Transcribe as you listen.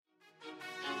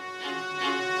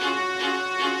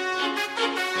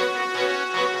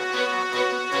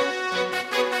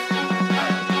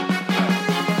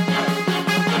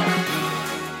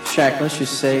Shaq, let's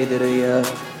just say that a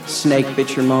snake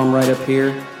bit your mom right up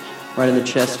here, right in the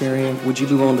chest area. Would you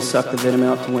be willing to suck the venom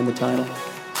out to win the title?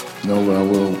 No, but I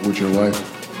will with your wife.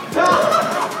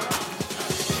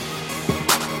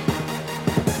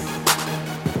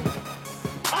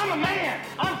 I'm a man.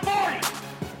 I'm 40.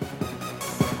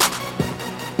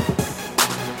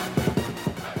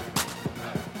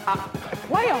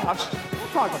 Playoffs?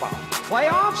 What talk about?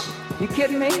 Playoffs? You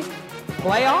kidding me?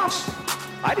 Playoffs?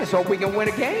 I just hope we can win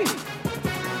a game.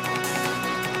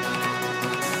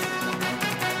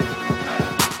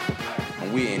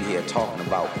 We're in here talking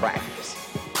about practice.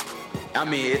 I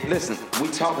mean, listen,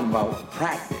 we're talking about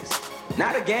practice.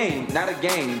 Not a game.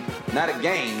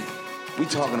 We're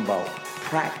talking about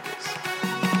practice.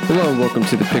 Hello and welcome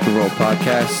to the Pick and Roll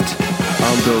Podcast.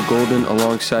 I'm Bill Golden.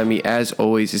 Alongside me, as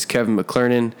always, is Kevin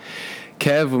McClernand.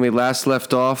 Kev, when we last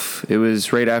left off, it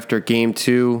was right after Game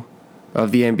 2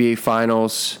 of the NBA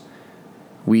Finals.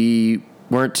 We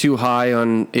weren't too high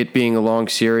on it being a long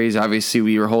series. Obviously,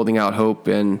 we were holding out hope,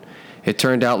 and it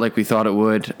turned out like we thought it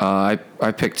would. I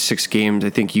picked 6 games. I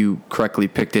think you correctly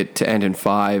picked it to end in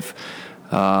 5.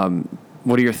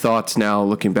 What are your thoughts now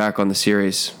looking back on the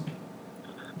series?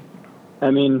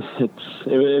 I mean,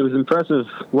 it was impressive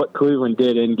what Cleveland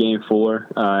did in Game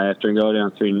 4 after going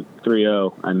down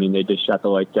 3-0. I mean, they just shot the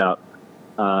lights out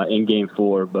in Game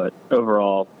 4, but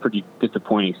overall, pretty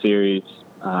disappointing series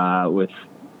with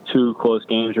 2 close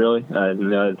games, really,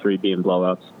 and the other 3 being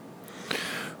blowouts.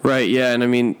 Right, yeah, and I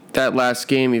mean, that last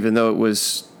game, even though it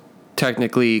was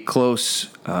technically close,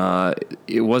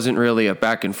 it wasn't really a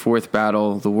back-and-forth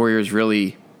battle. The Warriors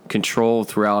really controlled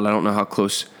throughout. I don't know how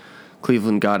close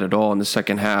Cleveland got at all in the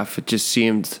second half. It just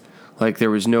seemed like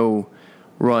there was no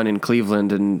run in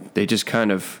Cleveland, and they just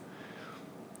kind of,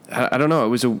 I don't know.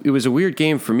 It was a weird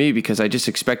game for me because I just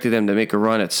expected them to make a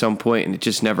run at some point, and it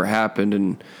just never happened.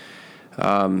 And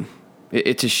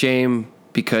it's a shame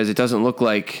because it doesn't look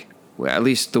like, at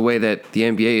least the way that the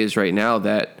NBA is right now,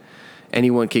 that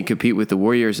anyone can compete with the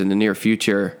Warriors in the near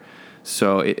future.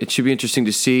 So it should be interesting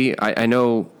to see. I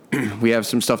know we have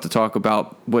some stuff to talk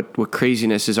about what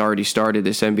craziness has already started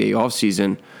this NBA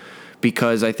offseason,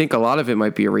 because I think a lot of it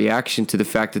might be a reaction to the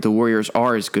fact that the Warriors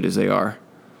are as good as they are.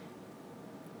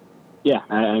 Yeah,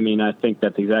 I mean, I think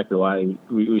that's exactly why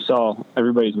we saw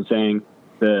everybody's been saying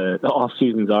the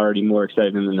offseason's already more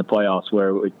exciting than the playoffs,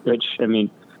 which I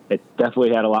mean, it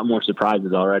definitely had a lot more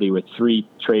surprises already with 3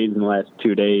 trades in the last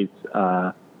 2 days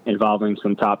involving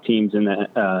some top teams in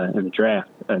the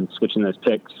draft and switching those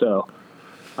picks. So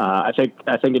I think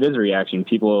it is a reaction.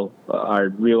 People are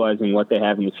realizing what they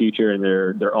have in the future, and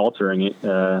they're altering it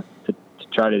to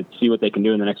try to see what they can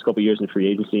do in the next couple of years in free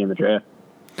agency and the draft.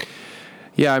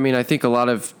 Yeah, I mean, I think a lot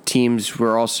of teams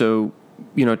were also,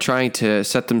 trying to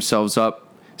set themselves up.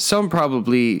 Some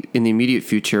probably in the immediate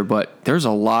future, but there's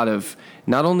a lot of,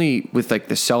 not only with like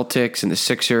the Celtics and the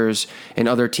Sixers and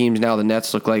other teams now, the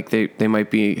Nets look like they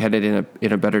might be headed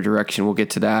in a better direction. We'll get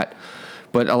to that.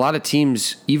 But a lot of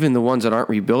teams, even the ones that aren't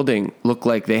rebuilding, look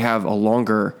like they have a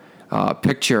longer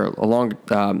picture along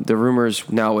the rumors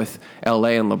now with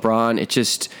LA and LeBron.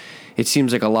 It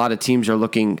seems like a lot of teams are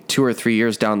looking 2 or 3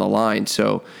 years down the line.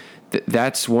 So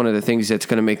that's one of the things that's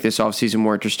going to make this offseason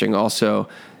more interesting. Also,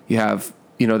 you have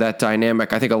that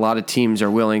dynamic. I think a lot of teams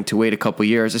are willing to wait a couple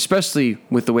years, especially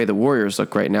with the way the Warriors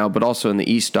look right now, but also in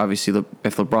the East, obviously,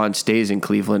 if LeBron stays in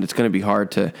Cleveland, it's going to be hard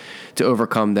to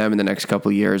overcome them in the next couple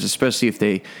of years, especially if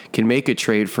they can make a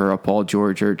trade for a Paul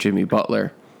George or Jimmy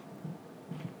Butler.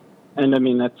 And I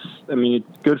mean,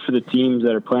 it's good for the teams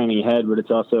that are planning ahead, but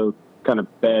it's also kind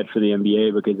of bad for the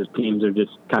NBA because if teams are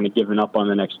just kind of giving up on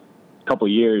the next couple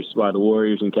of years while the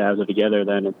Warriors and Cavs are together,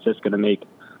 then it's just going to make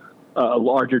a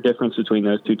larger difference between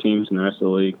those 2 teams and the rest of the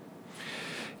league.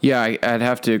 Yeah, I'd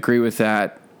have to agree with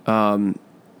that. And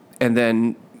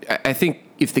then I think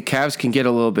if the Cavs can get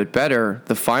a little bit better,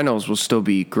 the finals will still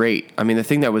be great. I mean, the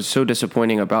thing that was so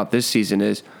disappointing about this season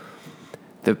is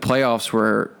the playoffs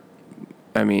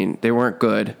they weren't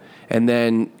good. And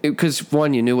then, because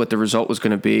one, you knew what the result was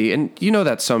going to be, and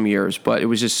that some years, but it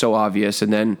was just so obvious.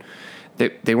 And then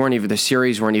they weren't even, the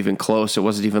series weren't even close. It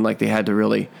wasn't even like they had to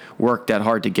really work that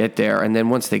hard to get there. And then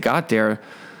once they got there,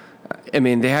 I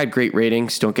mean, they had great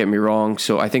ratings, don't get me wrong.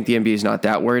 So I think the NBA is not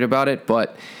that worried about it,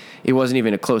 but it wasn't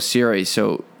even a close series.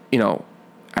 So,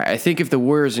 I think if the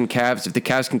Warriors and Cavs, if the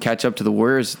Cavs can catch up to the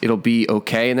Warriors, it'll be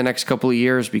okay in the next couple of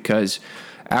years, because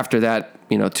after that,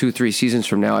 2-3 seasons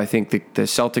from now, I think the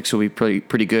Celtics will be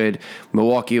pretty good.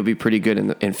 Milwaukee will be pretty good,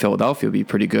 and Philadelphia will be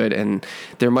pretty good. And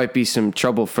there might be some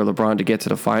trouble for LeBron to get to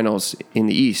the finals in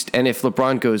the East. And if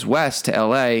LeBron goes west to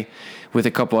LA with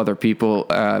a couple other people,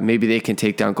 maybe they can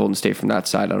take down Golden State from that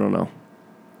side. I don't know.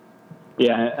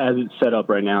 Yeah, as it's set up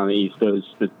right now in the East,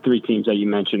 the three teams that you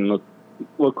mentioned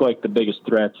look like the biggest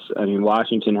threats. I mean,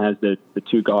 Washington has the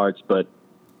two guards, but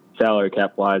salary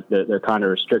cap wise, they're kind of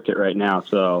restricted right now.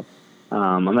 So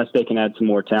unless they can add some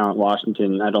more talent,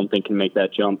 Washington, I don't think can make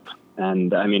that jump.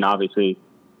 And I mean, obviously,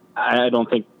 I don't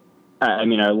think. I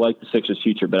mean, I like the Sixers'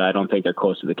 future, but I don't think they're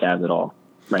close to the Cavs at all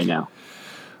right now.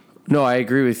 No, I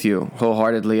agree with you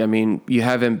wholeheartedly. I mean, you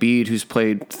have Embiid, who's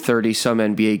played 30-some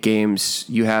NBA games.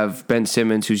 You have Ben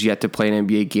Simmons, who's yet to play an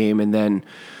NBA game. And then,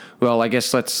 well, I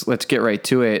guess let's get right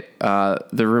to it.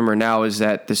 The rumor now is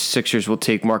that the Sixers will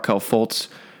take Markelle Fultz,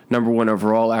 number 1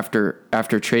 overall,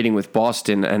 after trading with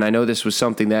Boston. And I know this was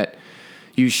something that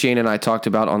you, Shane, and I talked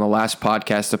about on the last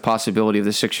podcast, the possibility of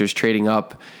the Sixers trading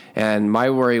up. And my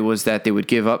worry was that they would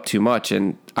give up too much.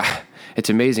 And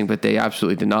it's amazing, but they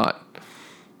absolutely did not.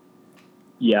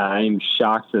 Yeah, I'm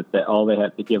shocked that all they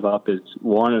have to give up is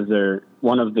one of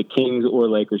the Kings or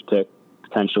Lakers pick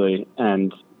potentially,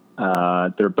 and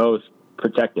they're both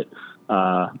protected,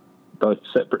 both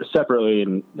separately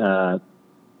and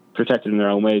protected in their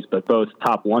own ways, but both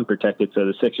top 1 protected. So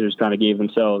the Sixers kind of gave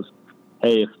themselves,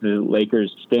 hey, if the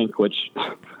Lakers stink, which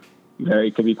very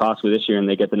could be possible this year, and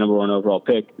they get the number 1 overall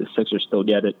pick, the Sixers still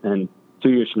get it, and 2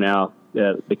 years from now,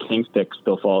 the Kings pick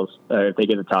still falls. If they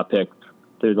get the top pick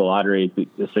through the lottery,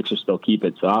 the Sixers still keep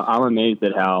it. So I'm amazed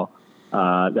at how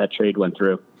that trade went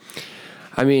through.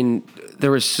 I mean, there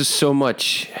was just so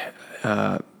much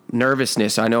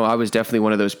nervousness. I know I was definitely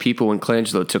one of those people when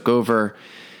Colangelo took over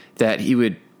that he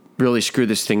would really screw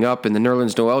this thing up. And the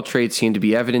Nerlens Noel trade seemed to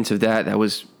be evidence of that. That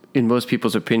was, in most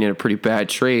people's opinion, a pretty bad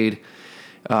trade,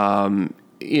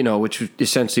 which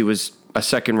essentially was a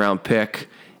second-round pick.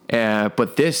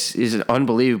 But this is an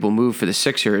unbelievable move for the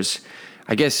Sixers.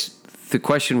 I guess the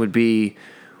question would be,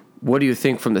 what do you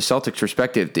think from the Celtics'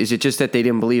 perspective? Is it just that they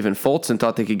didn't believe in Fultz and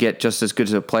thought they could get just as good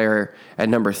as a player at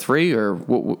number 3, or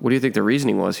what do you think the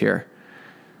reasoning was here?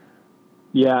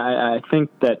 Yeah, I think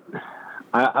that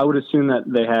I would assume that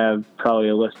they have probably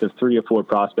a list of 3 or 4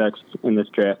 prospects in this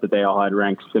draft that they all had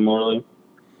ranked similarly.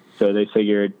 So they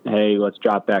figured, hey, let's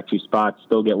drop back 2 spots,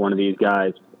 still get one of these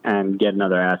guys, and get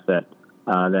another asset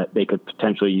that they could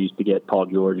potentially use to get Paul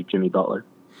George or Jimmy Butler.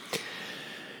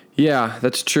 Yeah,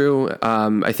 that's true.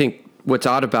 I think what's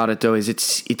odd about it, though, is it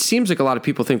seems like a lot of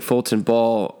people think Fultz and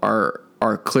Ball are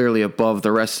clearly above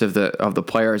the rest of the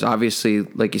players. Obviously,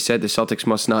 like you said, the Celtics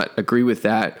must not agree with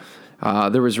that.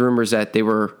 There was rumors that they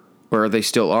were, or they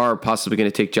still are, possibly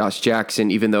going to take Josh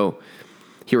Jackson, even though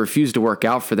he refused to work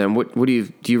out for them. What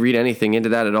do you read anything into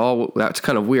that at all? That's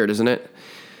kind of weird, isn't it?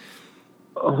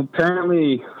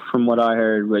 Apparently, from what I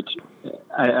heard, which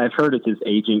I've heard it's his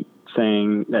agent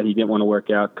saying that he didn't want to work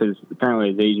out because apparently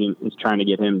his agent is trying to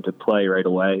get him to play right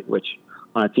away, which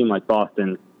on a team like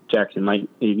Boston, Jackson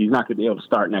he's not going to be able to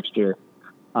start next year.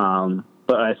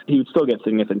 But he would still get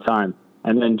significant time.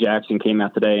 And then Jackson came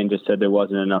out today and just said there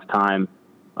wasn't enough time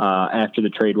after the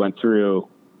trade went through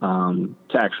to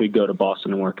actually go to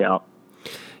Boston and work out.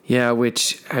 Yeah,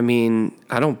 which, I mean,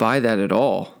 I don't buy that at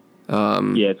all.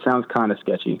 Yeah, it sounds kind of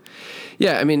sketchy.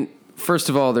 Yeah, I mean, first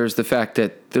of all, there's the fact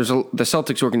that the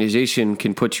Celtics organization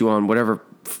can put you on whatever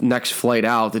next flight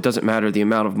out. It doesn't matter the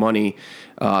amount of money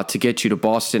to get you to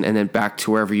Boston and then back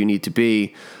to wherever you need to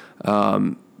be.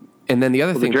 And then the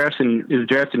other thing, the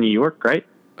draft's in New York, right?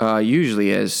 Usually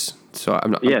is. So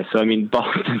I'm not. Yeah, so I mean,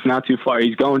 Boston's not too far.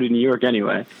 He's going to New York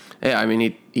anyway. Yeah, I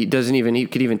mean, he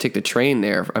could even take the train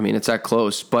there. I mean, it's that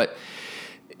close. But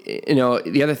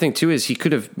the other thing too is he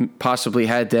could have possibly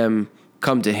had them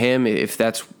come to him if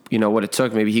that's what it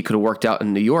took. Maybe he could have worked out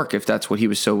in New York if that's what he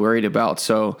was so worried about.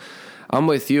 So I'm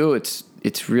with you.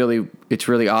 It's really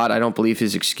odd. I don't believe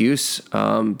his excuse.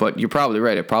 But you're probably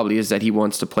right. It probably is that he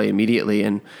wants to play immediately,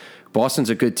 and Boston's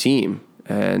a good team,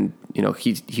 and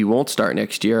he won't start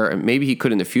next year, and maybe he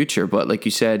could in the future. But like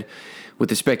you said, with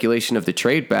the speculation of the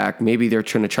trade back, maybe they're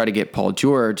trying to get Paul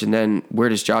George, and then where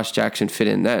does Josh Jackson fit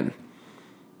in then?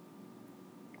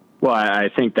 Well, I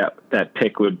think that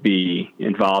pick would be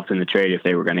involved in the trade if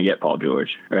they were going to get Paul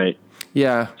George, right?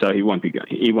 Yeah. So he won't be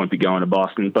going to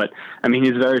Boston. But I mean,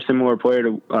 he's a very similar player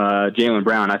to Jaylen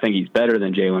Brown. I think he's better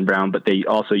than Jaylen Brown, but they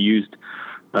also used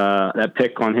that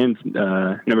pick on him,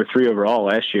 number 3 overall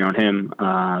last year on him.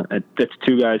 That's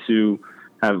 2 guys who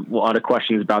have a lot of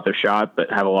questions about their shot,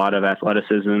 but have a lot of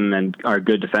athleticism and are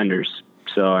good defenders.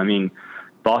 So I mean,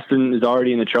 Boston is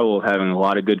already in the trouble of having a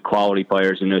lot of good quality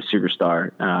players and no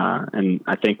superstar. And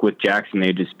I think with Jackson,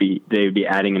 they would be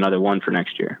adding another one for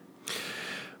next year.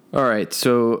 All right.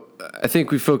 So I think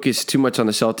we focused too much on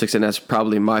the Celtics, and that's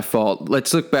probably my fault.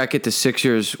 Let's look back at the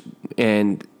Sixers,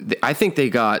 and I think they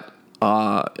got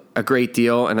a great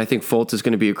deal, and I think Fultz is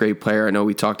going to be a great player. I know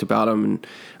we talked about him, and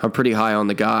I'm pretty high on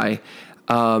the guy.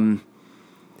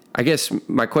 I guess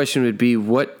my question would be,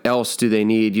 what else do they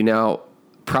need? You now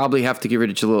probably have to get rid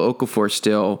of Jahlil Okafor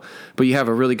still, but you have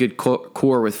a really good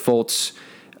core with Fultz,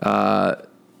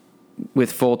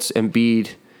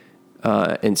 Embiid,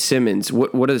 and Simmons.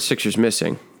 What are the Sixers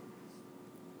missing?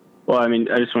 Well, I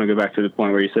mean, I just want to go back to the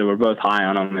point where you said we're both high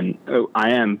on them, and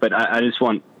I am, but I just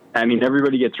want, I mean,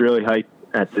 everybody gets really hyped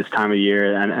at this time of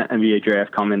year, and NBA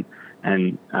draft coming,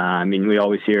 and I mean, we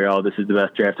always hear, oh, this is the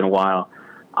best draft in a while.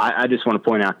 I just want to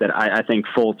point out that I think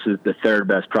Fultz is the third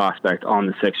best prospect on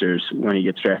the Sixers when he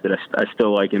gets drafted. I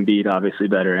still like Embiid obviously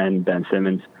better, and Ben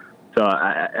Simmons. So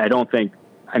I don't think,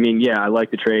 I mean, yeah, I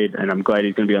like the trade, and I'm glad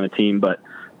he's going to be on the team, but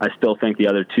I still think the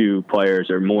other two players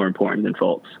are more important than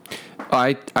Fultz.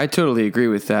 I totally agree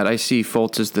with that. I see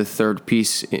Fultz as the third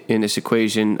piece in this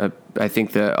equation. I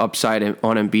think the upside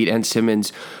on Embiid and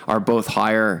Simmons are both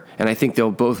higher, and I think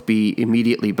they'll both be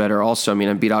immediately better also. I mean,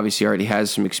 Embiid obviously already has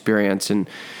some experience,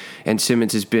 and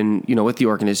Simmons has been, with the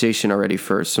organization already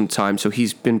for some time, so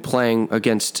he's been playing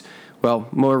against, well,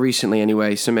 more recently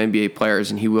anyway, some NBA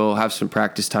players, and he will have some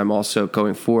practice time also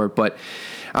going forward. But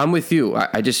I'm with you.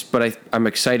 I'm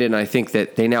excited, and I think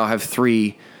that they now have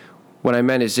three. What I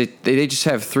meant is they just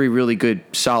have three really good,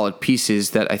 solid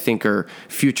pieces that I think are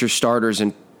future starters,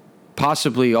 and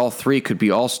possibly all three could be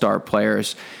all-star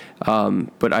players.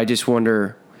 But I just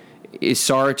wonder, is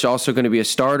Saric also going to be a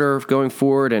starter going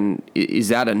forward, and is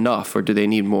that enough, or do they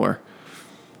need more?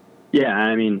 Yeah,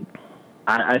 I mean,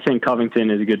 I think Covington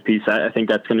is a good piece. I think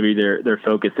that's going to be their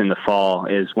focus in the fall,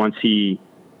 is once he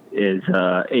is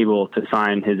able to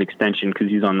sign his extension, because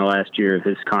he's on the last year of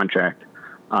his contract,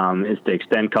 is to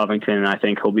extend Covington, and I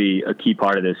think he'll be a key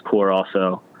part of this core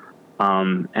also.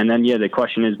 And then, the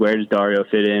question is, where does Dario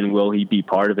fit in? Will he be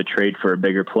part of a trade for a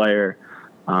bigger player?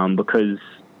 Because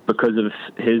of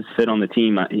his fit on the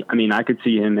team, I mean, I could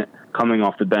see him coming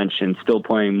off the bench and still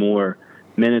playing more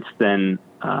minutes than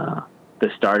the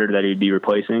starter that he'd be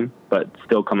replacing, but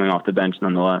still coming off the bench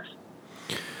nonetheless.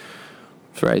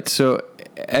 That's right. So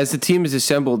as the team is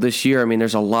assembled this year, I mean,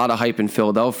 there's a lot of hype in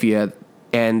Philadelphia,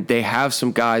 and they have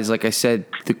some guys, like I said,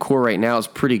 the core right now is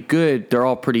pretty good. They're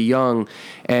all pretty young,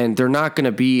 and they're not going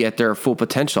to be at their full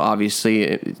potential,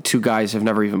 obviously. Two guys have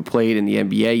never even played in the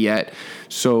NBA yet.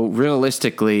 So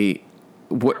realistically,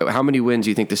 how many wins do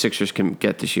you think the Sixers can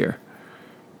get this year?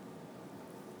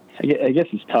 I guess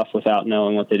it's tough without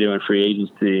knowing what they do in free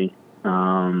agency.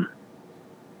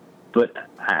 But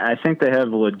I think they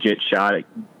have a legit shot at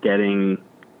getting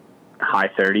high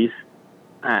 30s.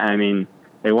 I mean,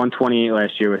 they won 28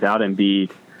 last year without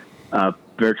Embiid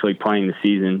virtually playing the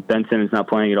season. Ben Simmons not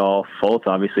playing at all. Fultz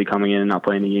obviously coming in and not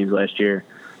playing the games last year.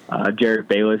 Jarrett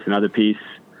Bayless, another piece.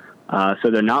 So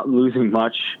they're not losing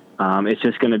much. It's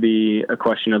just going to be a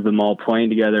question of them all playing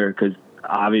together, because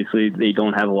obviously they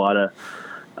don't have a lot of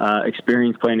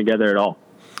experience playing together at all.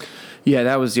 Yeah,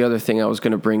 that was the other thing I was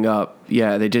going to bring up.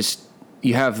 Yeah,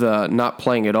 you have the not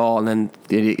playing at all, and then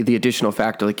the additional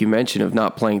factor, like you mentioned, of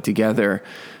not playing together.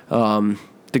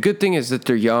 The good thing is that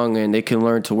they're young and they can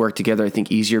learn to work together, I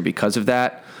think, easier because of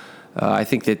that. I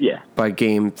think that by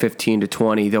game 15 to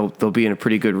 20, they'll be in a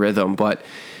pretty good rhythm. But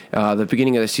the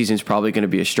beginning of the season is probably going to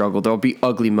be a struggle. There'll be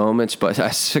ugly moments, but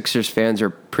Sixers fans are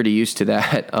pretty used to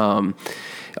that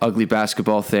ugly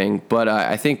basketball thing. But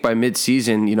I think by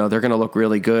mid-season, they're going to look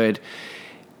really good.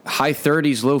 High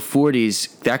 30s, low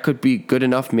 40s, that could be good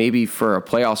enough maybe for a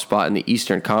playoff spot in the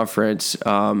Eastern Conference.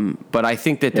 But I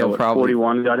think that they'll probably...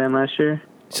 41 got in last year?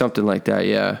 Something like that,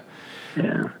 yeah.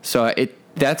 Yeah. So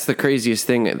that's the craziest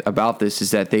thing about this,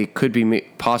 is that they could be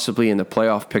possibly in the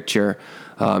playoff picture,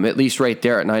 at least right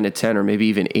there at 9-10, or maybe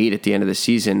even 8 at the end of the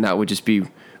season. That would just be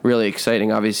really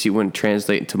exciting. Obviously, it wouldn't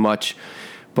translate into much,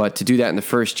 but to do that in the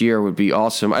first year would be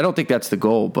awesome. I don't think that's the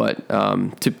goal, but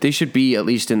they should be at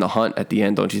least in the hunt at the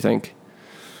end, don't you think?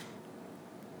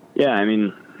 Yeah, I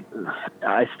mean,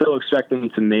 I still expect them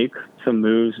to make some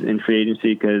moves in free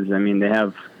agency, because, I mean, they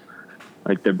have...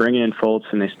 they're bringing in Fultz,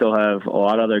 and they still have a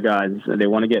lot of other guys. They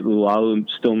want to get Lualu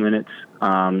still minutes.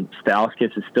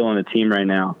 Stauskas is still on the team right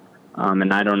now,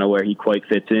 and I don't know where he quite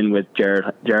fits in with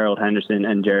Gerald Henderson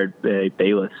and Jared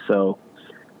Bayless. So,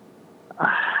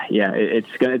 it's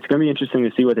gonna be interesting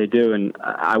to see what they do, and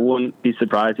I wouldn't be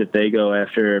surprised if they go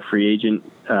after a free agent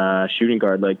shooting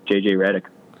guard like J.J. Redick.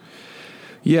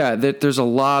 Yeah, there's a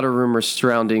lot of rumors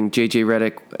surrounding J.J.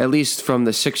 Redick, at least from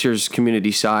the Sixers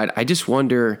community side. I just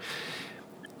wonder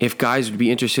if guys would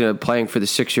be interested in playing for the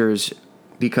Sixers,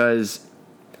 because,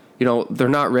 they're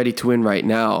not ready to win right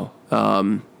now.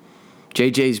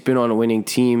 JJ's been on a winning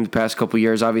team the past couple of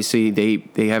years. Obviously,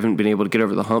 they haven't been able to get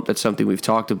over the hump. That's something we've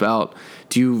talked about.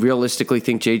 Do you realistically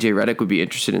think JJ Redick would be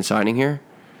interested in signing here?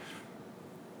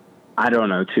 I don't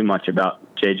know too much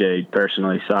about JJ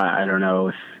personally, so I don't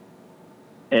know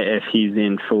if he's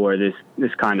in for this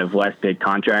kind of last big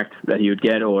contract that he would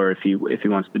get, or if he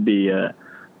wants to be.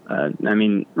 I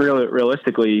mean,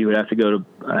 realistically, he would have to go to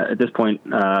at this point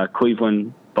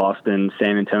Cleveland, Boston,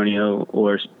 San Antonio,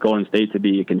 or Golden State to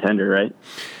be a contender, right?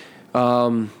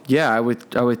 Yeah, I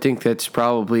would think that's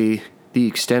probably the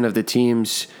extent of the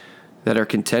teams that are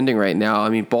contending right now. I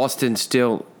mean, Boston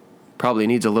still probably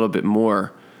needs a little bit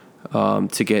more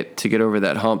to get over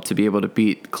that hump to be able to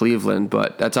beat Cleveland,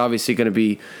 but that's obviously going to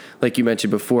be, like you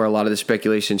mentioned before, a lot of the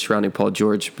speculation surrounding Paul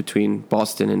George between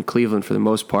Boston and Cleveland for the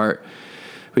most part.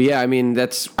 But yeah, I mean,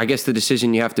 that's, I guess, the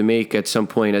decision you have to make at some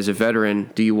point as a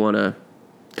veteran. Do you want to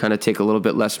kind of take a little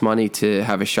bit less money to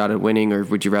have a shot at winning, or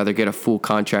would you rather get a full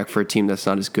contract for a team that's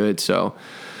not as good? So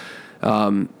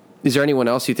is there anyone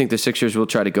else you think the Sixers will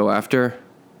try to go after?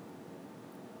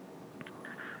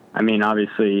 I mean,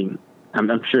 obviously, I'm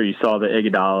sure you saw the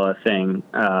Iguodala thing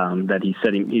that he's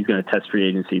setting. He's going to test free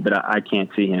agency, but I can't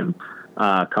see him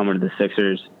coming to the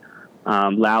Sixers.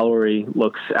 Lowry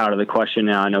looks out of the question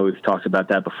now. I know we've talked about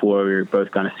that before. We were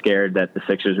both kind of scared that the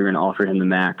Sixers were going to offer him the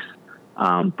max.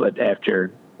 But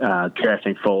after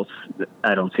drafting Fultz,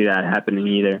 I don't see that happening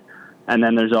either. And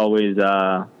then there's always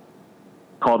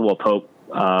Caldwell Pope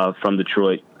from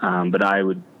Detroit. But I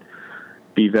would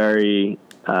be very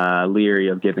leery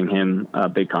of giving him a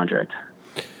big contract.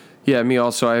 Yeah, me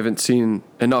also. I haven't seen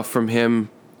enough from him.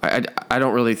 I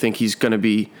don't really think he's going to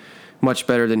be much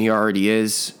better than he already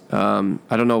is. I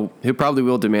don't know. He probably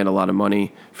will demand a lot of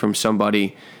money from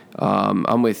somebody.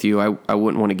 I'm with you. I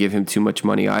wouldn't want to give him too much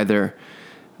money either.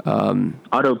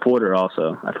 Otto Porter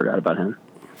also. I forgot about him.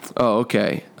 Oh,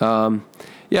 okay.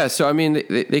 Yeah, so, I mean,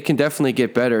 they can definitely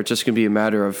get better. It's just going to be a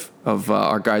matter of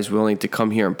our guys willing to come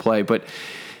here and play. But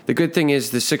the good thing is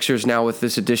the Sixers now with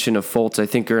this addition of Fultz, I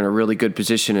think are in a really good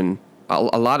position, and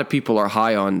a lot of people are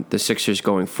high on the Sixers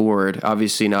going forward.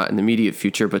 Obviously not in the immediate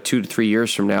future, but 2 to 3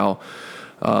 years from now,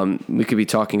 we could be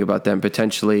talking about them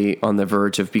potentially on the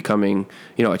verge of becoming,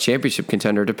 a championship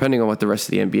contender, depending on what the rest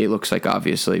of the NBA looks like,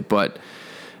 obviously. But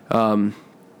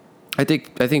I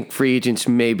think free agents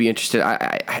may be interested.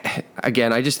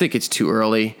 I just think it's too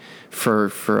early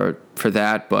for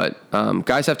that. But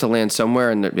guys have to land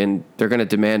somewhere, and they're going to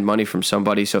demand money from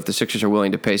somebody. So if the Sixers are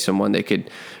willing to pay someone, they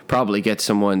could probably get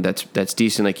someone that's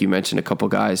decent, like you mentioned, a couple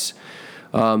guys.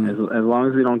 As long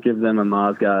as we don't give them a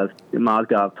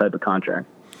Mozgov type of contract.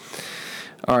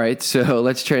 All right, so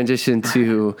let's transition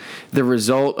to the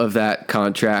result of that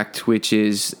contract, which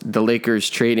is the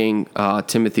Lakers trading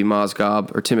Timothy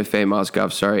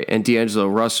Mozgov, and D'Angelo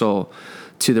Russell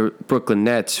to the Brooklyn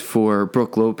Nets for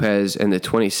Brook Lopez and the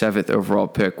 27th overall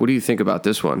pick. What do you think about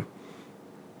this one?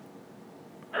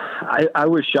 I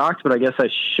was shocked, but I guess I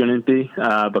shouldn't be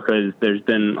because there's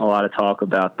been a lot of talk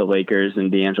about the Lakers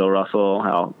and D'Angelo Russell,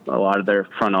 how a lot of their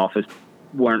front office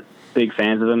weren't big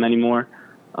fans of him anymore.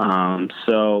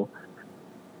 So,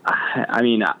 I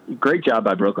mean, great job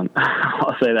by Brooklyn.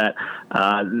 I'll say that.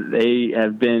 They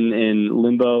have been in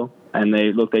limbo, and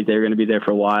they look like they're going to be there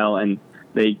for a while, and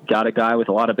they got a guy with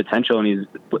a lot of potential, and he's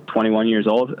 21 years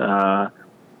old.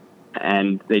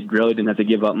 And they really didn't have to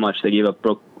give up much. They gave up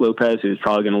Brook Lopez, who's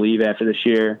probably going to leave after this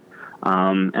year.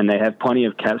 And they have plenty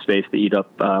of cap space to eat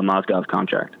up Mozgov's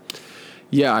contract.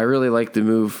 Yeah, I really like the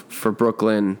move for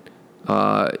Brooklyn.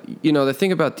 The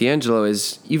thing about D'Angelo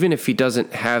is even if he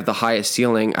doesn't have the highest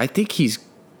ceiling, I think he's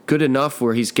good enough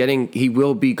where he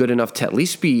will be good enough to at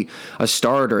least be a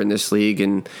starter in this league.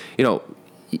 And,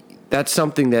 that's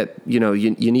something that,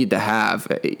 you need to have,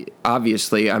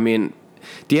 obviously. I mean,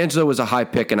 D'Angelo was a high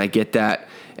pick, and I get that.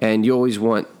 And you always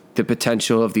want the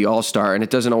potential of the all-star, and it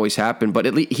doesn't always happen. But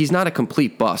at least he's not a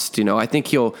complete bust. I think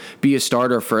he'll be a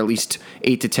starter for at least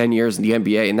 8 to 10 years in the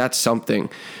NBA, and that's something.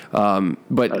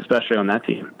 But especially on that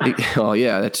team. Oh,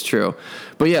 yeah, that's true.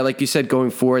 But, yeah, like you said,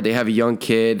 going forward, they have a young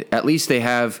kid. At least they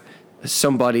have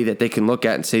somebody that they can look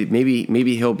at and say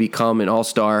maybe he'll become an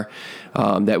all-star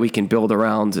that we can build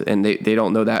around, and they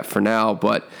don't know that for now.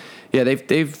 But, yeah,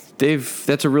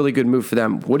 that's a really good move for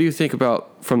them. What do you think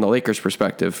about from the Lakers'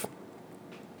 perspective?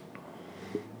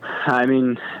 I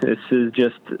mean, this is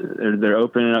just they're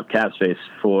opening up cap space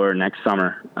for next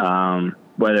summer.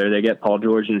 Whether they get Paul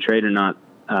George in a trade or not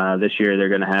this year, they're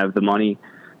going to have the money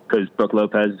because Brook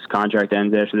Lopez's contract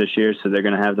ends after this year, so they're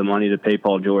going to have the money to pay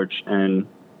Paul George and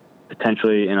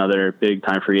potentially another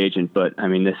big-time free agent. But I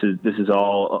mean, this is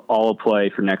all a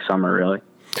play for next summer, really.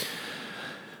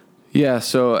 Yeah,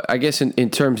 so I guess in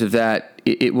terms of that,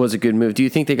 it was a good move. Do you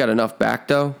think they got enough back,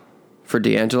 though, for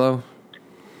D'Angelo?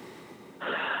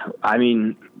 I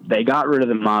mean, they got rid of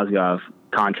the Mozgov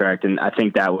contract, and I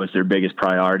think that was their biggest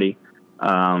priority.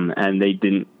 And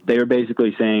they were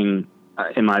basically saying,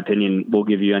 in my opinion, we'll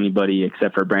give you anybody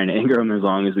except for Brandon Ingram as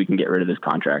long as we can get rid of this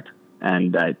contract.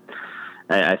 And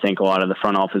I think a lot of the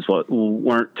front office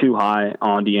weren't too high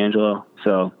on D'Angelo,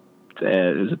 so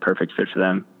it was a perfect fit for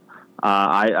them.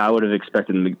 I would have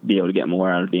expected them to be able to get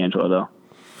more out of D'Angelo, though.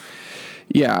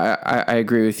 Yeah, I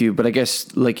agree with you, but I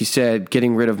guess, like you said,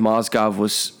 getting rid of Mozgov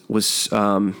was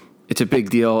it's a big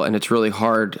deal, and it's really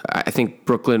hard. I think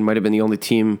Brooklyn might have been the only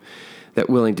team that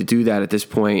willing to do that at this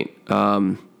point.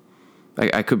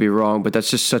 I could be wrong, but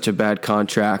that's just such a bad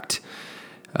contract.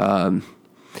 And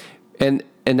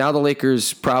now the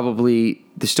Lakers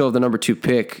they still have the number 2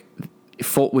 pick.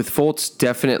 With Fultz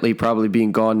definitely probably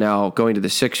being gone now, going to the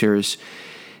Sixers,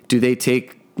 do they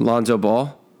take Lonzo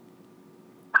Ball?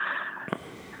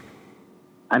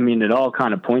 I mean, it all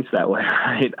kind of points that way,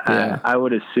 right? Yeah. I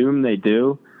would assume they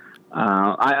do.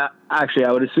 I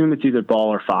would assume it's either Ball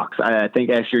or Fox. I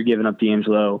think as you're giving up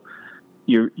D'Angelo,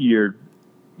 you're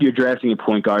drafting a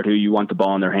point guard who you want the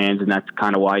ball in their hands, and that's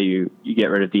kind of why you get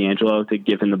rid of D'Angelo, to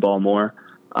give him the ball more.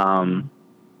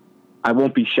 I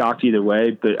won't be shocked either way,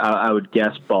 but I would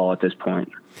guess Ball at this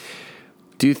point.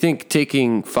 Do you think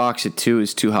taking Fox at 2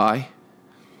 is too high?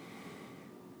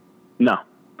 No,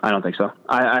 I don't think so.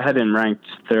 I had him ranked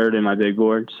 3rd in my big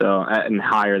board, and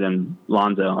higher than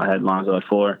Lonzo. I had Lonzo at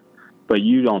 4. But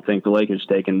you don't think the Lakers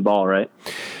taking Ball, right?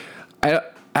 I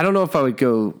don't know if I would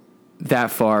go that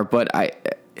far, but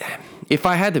if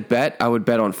I had to bet, I would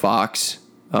bet on Fox.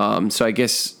 So I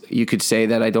guess you could say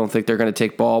that I don't think they're going to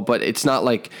take Ball, but it's not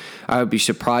like I would be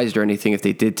surprised or anything if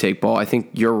they did take Ball. I think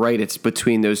you're right. It's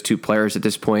between those 2 players at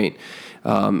this point.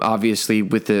 Obviously,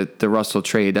 with the Russell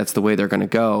trade, that's the way they're going to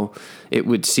go. It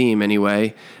would seem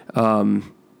anyway.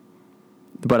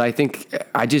 But I think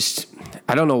I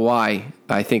don't know why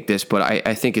I think this, but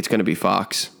I think it's going to be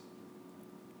Fox.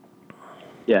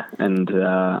 Yeah, and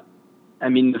I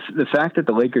mean the fact that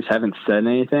the Lakers haven't said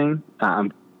anything,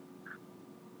 I'm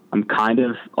kind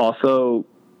of also,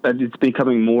 it's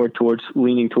becoming more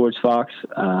leaning towards Fox,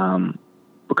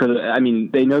 because I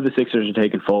mean they know the Sixers are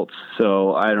taking Fultz,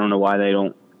 so I don't know why they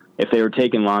don't. If they were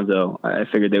taking Lonzo, I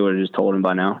figured they would have just told him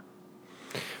by now.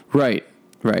 Right.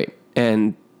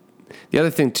 And the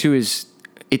other thing too is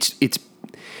it's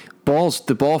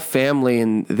the Ball family,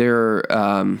 and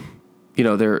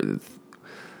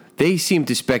they seem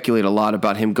to speculate a lot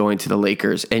about him going to the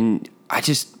Lakers, and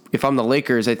if I'm the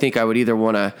Lakers, I think I would either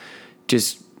want to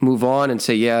just move on and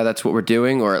say, yeah, that's what we're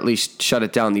doing, or at least shut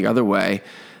it down the other way,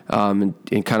 and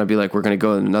kind of be like, we're going to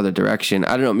go in another direction.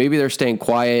 I don't know. Maybe they're staying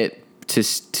quiet to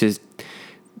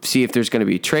see if there's going to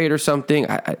be a trade or something.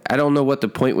 I don't know what the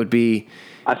point would be.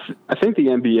 I think the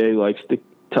NBA likes to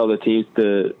tell the teams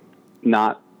to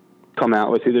not come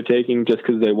out with who they're taking just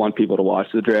because they want people to watch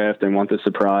the draft and want the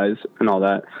surprise and all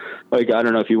that. Like, I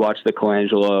don't know if you watched the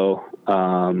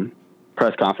Colangelo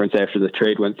press conference after the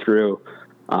trade went through,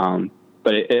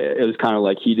 but it was kind of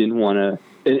like he didn't want to,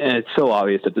 and it's so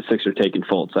obvious that the Sixers are taking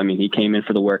Fultz. I mean, he came in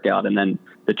for the workout and then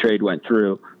the trade went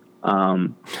through.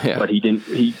 But he didn't.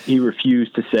 He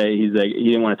refused to say. He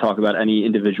didn't want to talk about any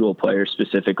individual player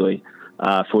specifically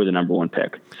for the number 1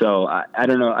 pick. So I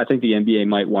don't know. I think the NBA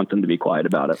might want them to be quiet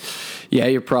about it. Yeah,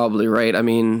 you're probably right. I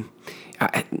mean,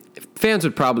 fans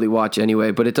would probably watch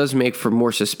anyway, but it does make for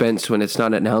more suspense when it's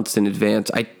not announced in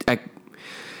advance.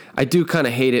 I do kind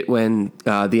of hate it when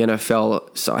the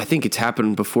NFL. So I think it's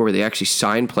happened before where they actually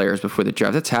sign players before the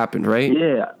draft. That's happened, right?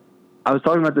 Yeah, I was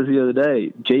talking about this the other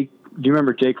day. Do you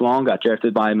remember Jake Long got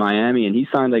drafted by Miami, and he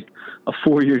signed like a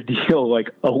 4-year deal like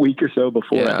a week or so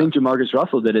before? Yeah. I think Jamarcus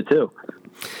Russell did it too.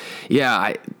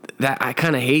 Yeah, I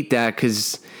kind of hate that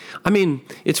because, I mean,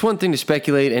 it's one thing to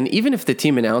speculate, and even if the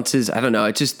team announces, I don't know,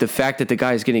 it's just the fact that the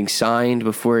guy is getting signed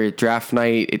before draft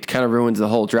night, it kind of ruins the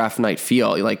whole draft night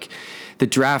feel. Like, the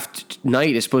draft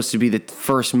night is supposed to be the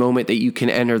first moment that you can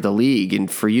enter the league,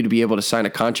 and for you to be able to sign a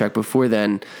contract before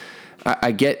then,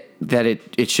 I get that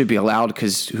it should be allowed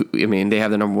because, I mean, they have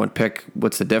the number 1 pick.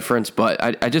 What's the difference? But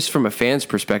I just, from a fan's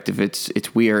perspective,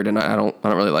 it's weird, and I don't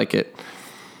really like it.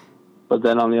 But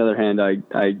then on the other hand,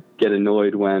 I get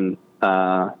annoyed when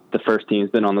the first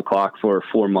team's been on the clock for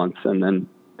 4 months and then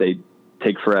they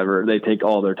take forever. They take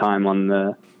all their time on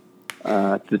the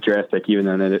draft pick, even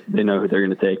though they know who they're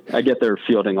going to take. I get they're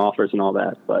fielding offers and all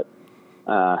that, but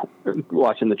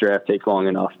watching the draft take long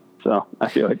enough So I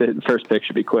feel like the first pick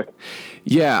should be quick.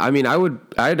 Yeah, I mean,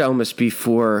 I'd almost be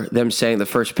for them saying the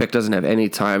first pick doesn't have any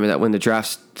time, and that when the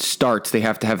draft starts, they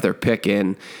have to have their pick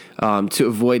in to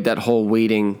avoid that whole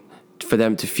waiting for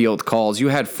them to field calls. You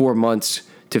had 4 months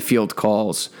to field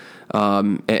calls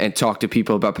and talk to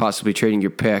people about possibly trading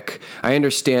your pick. I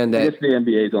understand that. I guess the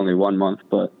NBA is only 1 month,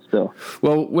 but still.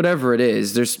 Well, whatever it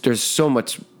is, there's so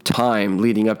much time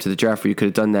leading up to the draft where you could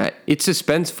have done that. It's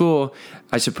suspenseful,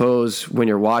 I suppose, when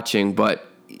you're watching, but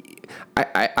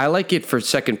I like it for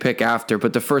second pick after.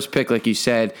 But the first pick, like you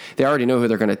said, they already know who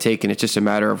they're going to take, and it's just a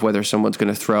matter of whether someone's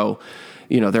going to throw,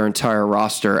 their entire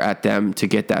roster at them to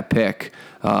get that pick.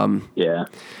 Yeah.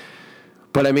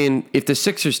 But I mean, if the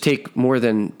Sixers take more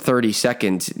than 30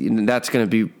 seconds, that's going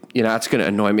to be, that's going to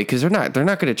annoy me because they're not going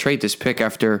to trade this pick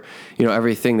after,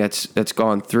 everything that's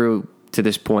gone through to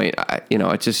this point.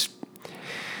 It just,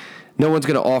 no one's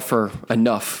going to offer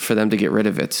enough for them to get rid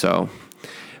of it. So,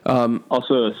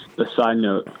 also a side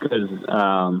note, because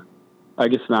I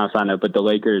guess not a side note, but the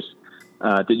Lakers,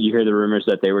 did you hear the rumors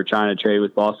that they were trying to trade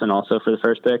with Boston also for the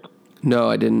first pick? No,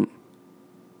 I didn't.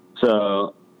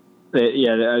 So, there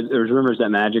was rumors that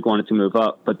Magic wanted to move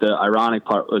up, but the ironic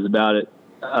part was about it.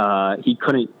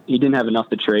 He didn't have enough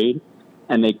to trade,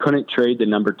 and they couldn't trade the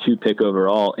number 2 pick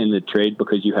overall in the trade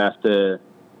because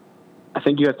I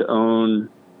think you have to own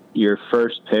your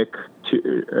first pick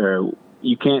or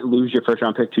you can't lose your first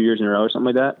round pick 2 years in a row or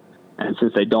something like that. And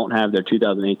since they don't have their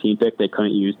 2018 pick, they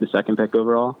couldn't use the second pick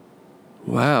overall.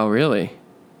 Wow, really?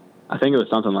 I think it was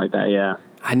something like that. Yeah.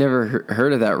 I never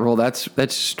heard of that rule.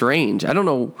 That's strange. I don't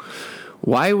know.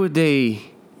 Why would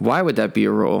that be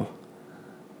a rule?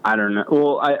 I don't know.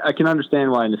 Well, I can understand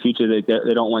why in the future they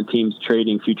don't want teams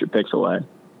trading future picks away.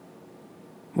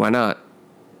 Why not?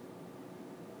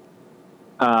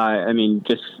 I mean,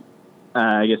 just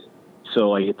I guess so.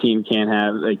 Like a team can't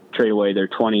have trade away their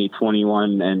 20,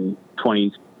 21, and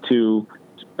 22,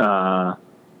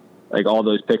 all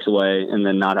those picks away, and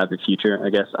then not have a future.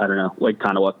 I guess I don't know,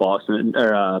 kind of what Boston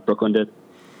or Brooklyn did.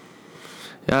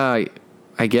 I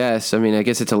guess. I mean, I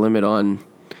guess it's a limit on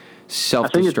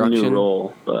self-destruction. I think it's a new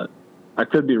rule, but I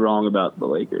could be wrong about the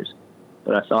Lakers.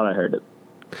 But I thought I heard it.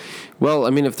 Well, I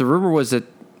mean, if the rumor was that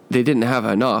they didn't have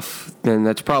enough, then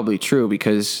that's probably true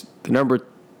because the number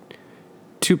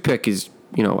 2 pick is,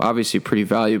 obviously pretty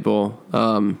valuable.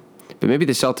 But maybe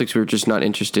the Celtics were just not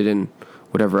interested in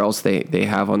whatever else they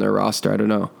have on their roster. I don't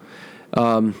know.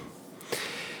 All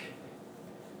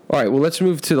right, well, let's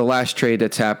move to the last trade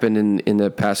that's happened in the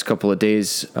past couple of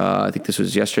days. I think this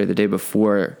was yesterday, the day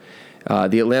before.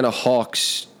 The Atlanta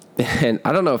Hawks, and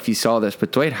I don't know if you saw this,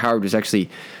 but Dwight Howard was actually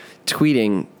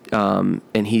tweeting,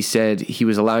 and he said he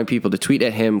was allowing people to tweet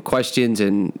at him questions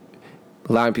and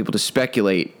allowing people to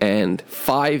speculate. And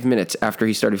 5 minutes after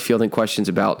he started fielding questions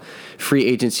about free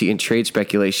agency and trade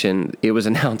speculation, it was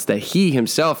announced that he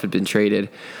himself had been traded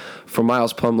for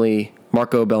Miles Plumlee,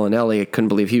 Marco Bellinelli. I couldn't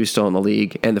believe he was still in the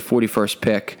league, and the 41st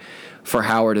pick for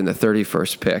Howard and the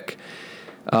 31st pick.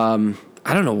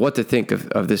 I don't know what to think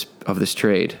of this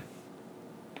trade.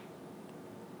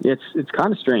 It's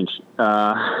kind of strange.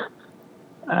 I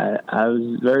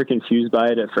was very confused by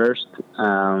it at first.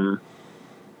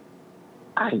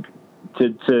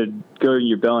 To go to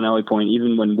your Bellinelli point,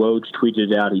 even when Woj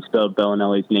tweeted it out, he spelled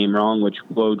Bellinelli's name wrong, which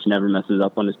Woj never messes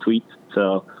up on his tweets.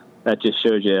 So that just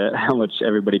shows you how much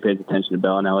everybody pays attention to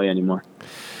Bellinelli anymore.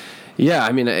 Yeah,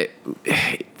 I mean,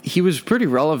 he was pretty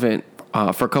relevant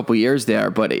for a couple years there.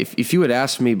 But if you had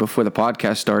asked me before the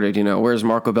podcast started, where's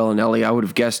Marco Bellinelli, I would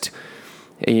have guessed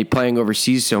playing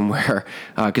overseas somewhere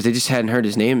because I just hadn't heard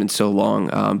his name in so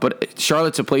long. But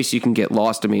Charlotte's a place you can get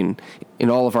lost. I mean, in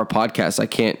all of our podcasts, I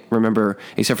can't remember,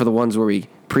 except for the ones where we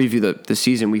preview the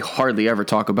season, we hardly ever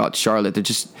talk about Charlotte. It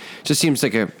just seems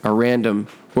like a random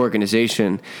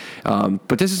organization.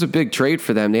 But this is a big trade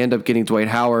for them. They end up getting Dwight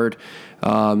Howard,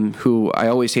 who I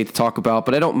always hate to talk about,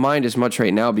 but I don't mind as much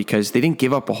right now because they didn't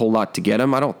give up a whole lot to get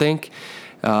him, I don't think.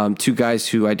 2 guys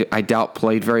who I doubt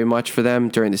played very much for them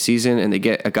during the season, and they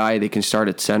get a guy they can start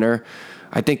at center.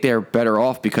 I think they're better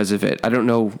off because of it. I don't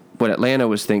know what Atlanta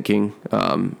was thinking,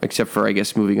 except for, I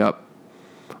guess, moving up.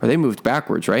 Or they moved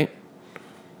backwards, right?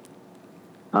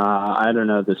 I don't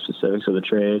know the specifics of the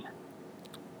trade.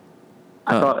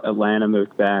 I thought Atlanta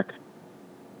moved back.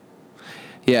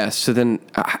 Yeah, so then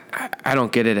I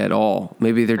don't get it at all.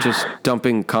 Maybe they're just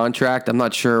dumping contract. I'm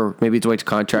not sure. Maybe Dwight's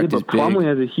contract is big. Plumlee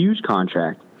has a huge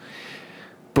contract.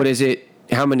 But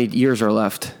how many years are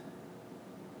left?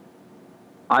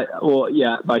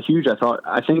 By huge,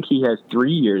 I think he has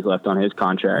 3 years left on his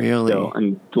contract. Really? Still,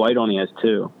 and Dwight only has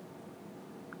 2.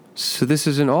 So this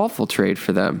is an awful trade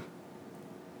for them.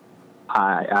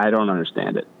 I don't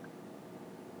understand it.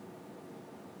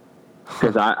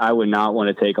 because I would not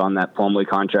want to take on that Plumlee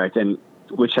contract, and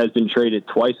which has been traded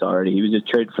twice already. He was just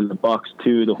traded from the Bucks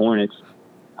to the Hornets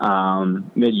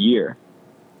mid-year.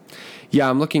 Yeah,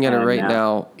 I'm looking at it right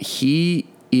now. He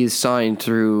is signed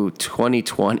through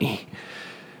 2020.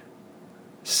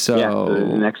 So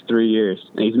the next 3 years.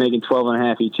 And he's making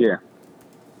 12.5 each year.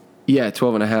 Yeah,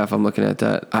 12.5. I'm looking at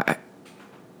that.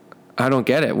 I don't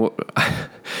get it.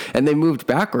 And they moved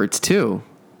backwards too.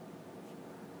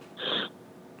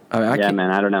 Man,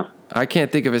 I don't know. I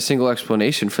can't think of a single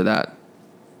explanation for that.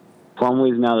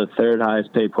 Plumlee's now the third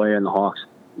highest paid player in the Hawks.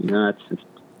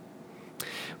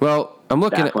 Well, I'm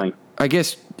looking baffling. I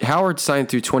guess Howard signed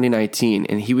through 2019,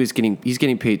 and he's getting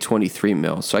paid $23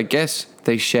 million. So I guess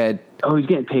they shed. Oh, he's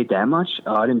getting paid that much?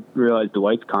 Oh, I didn't realize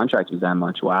Dwight's contract was that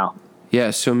much. Wow.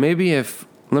 Yeah. So maybe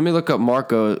let me look up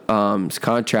Marco's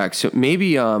contract. So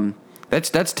maybe that's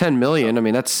 $10 million. I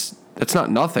mean, that's not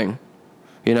nothing.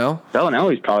 You know.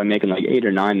 Bellinelli's probably making like 8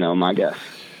 or 9 though. My guess.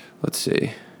 Let's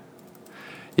see.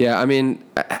 Yeah, I mean,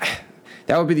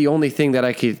 that would be the only thing that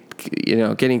I could,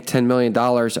 getting $10 million.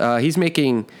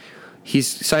 He's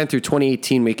signed through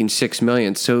 2018, making $6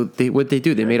 million. So they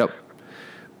made up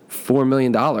 $4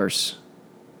 million,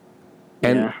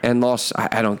 and lost.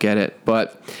 I don't get it,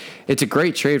 but it's a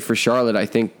great trade for Charlotte. I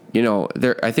think they're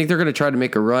going to try to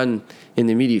make a run in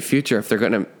the immediate future. If they're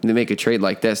going to make a trade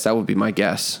like this, that would be my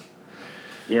guess.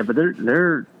 Yeah, but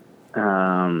their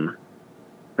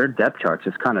depth chart's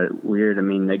just kind of weird. I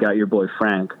mean, they got your boy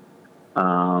Frank,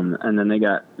 and then they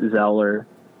got Zeller.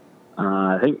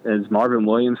 I think is Marvin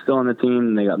Williams still on the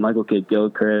team. They got Michael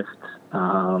Kidd-Gilchrist,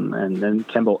 and then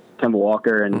Kemba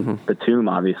Walker and Batum,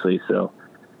 obviously. So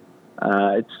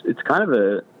it's kind of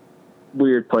a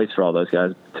weird place for all those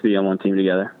guys to be on one team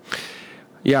together.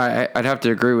 Yeah, I'd have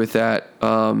to agree with that.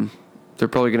 They're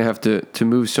probably going to have to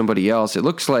move somebody else. It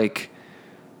looks like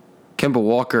Kemba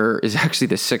Walker is actually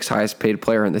the 6th highest paid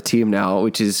player on the team now,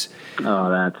 which is...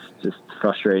 Oh, that's just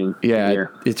frustrating. Yeah,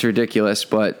 it's ridiculous,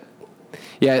 but...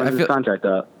 Yeah, When's his contract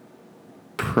up?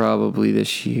 Probably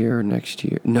this year or next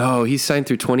year. No, he's signed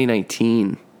through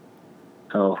 2019.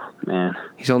 Oh, man.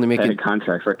 He's only making... a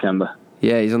contract for Kemba.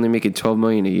 Yeah, he's only making $12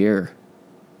 million a year.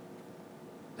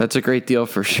 That's a great deal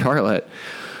for Charlotte.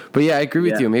 But yeah, I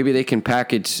agree with you. Maybe they can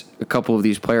package a couple of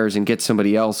these players and get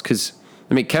somebody else, because...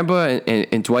 I mean, Kemba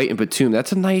and Dwight and Batum,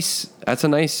 that's a nice, a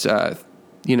nice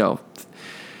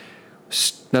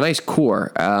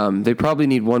core. They probably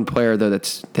need one player though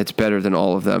that's better than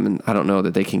all of them, and I don't know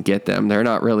that they can get them. They're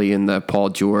not really in the Paul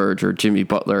George or Jimmy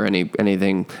Butler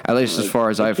anything, at least as far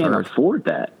as I've heard. They can't afford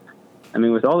that. I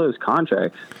mean, with all those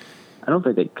contracts, I don't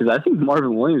think because I think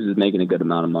Marvin Williams is making a good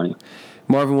amount of money.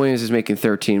 Marvin Williams is making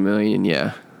 $13 million.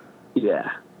 Yeah.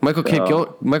 Yeah. Michael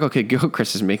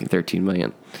Kidd-Gilchrist is making $13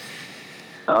 million.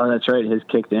 Oh, that's right. His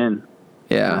kicked in.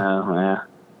 Yeah. Yeah.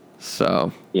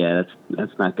 So. Yeah,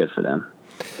 that's not good for them.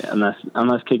 Yeah,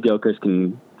 unless Kidd-Gilchrist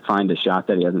can find a shot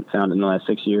that he hasn't found in the last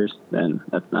 6 years, then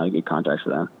that's not a good contract for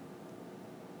them.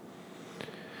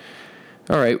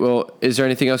 All right. Well, is there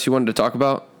anything else you wanted to talk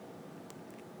about?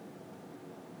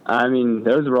 I mean,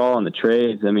 those were all on the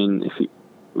trades. I mean,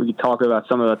 we could talk about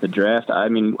some about the draft. I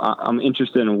mean, I'm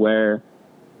interested in where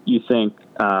you think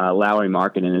Lauri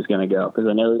Markkanen is going to go, because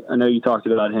I know you talked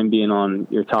about him being on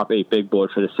your top 8 big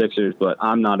board for the Sixers, but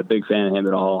I'm not a big fan of him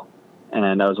at all.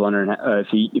 And I was wondering if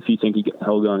you think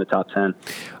he'll go in the top 10.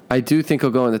 I do think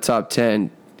he'll go in the top 10.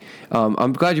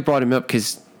 I'm glad you brought him up,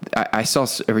 because I saw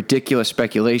a ridiculous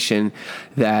speculation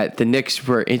that the Knicks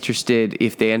were interested,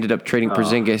 if they ended up trading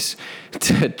Porzingis,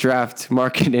 to draft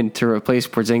Markkanen to replace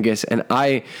Porzingis. And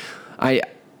I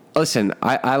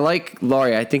like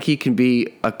Lauri. I think he can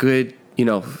be a good,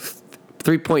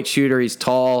 3-point shooter. He's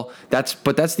tall.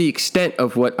 That's the extent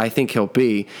of what I think he'll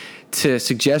be. To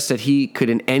suggest that he could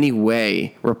in any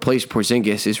way replace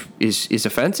Porzingis is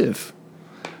offensive.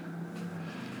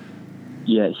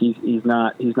 Yeah, he's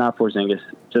not Porzingis.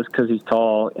 Just because he's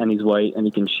tall and he's white and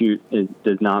he can shoot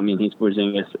does not mean he's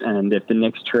Porzingis. And if the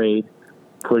Knicks trade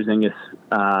Porzingis,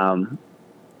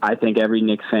 I think every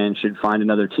Knicks fan should find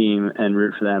another team and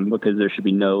root for them, because there should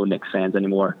be no Knicks fans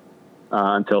anymore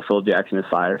until Phil Jackson is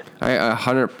fired. I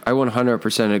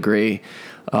 100% agree.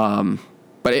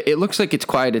 But it looks like it's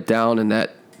quieted down, and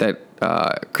that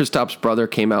Kristaps' brother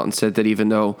came out and said that even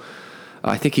though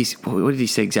I think what did he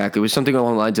say exactly? It was something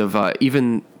along the lines of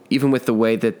even with the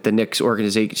way that the Knicks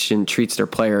organization treats their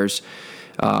players,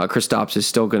 Kristaps is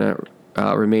still going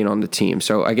to remain on the team.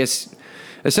 So I guess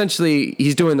essentially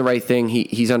he's doing the right thing.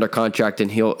 He's under contract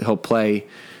and he'll play.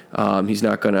 He's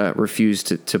not going to refuse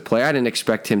to play. I didn't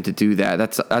expect him to do that.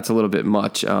 That's a little bit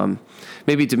much.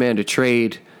 Maybe demand a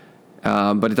trade.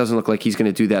 But it doesn't look like he's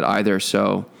going to do that either.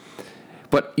 So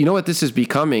But you know what this is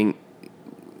becoming?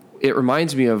 It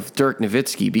reminds me of Dirk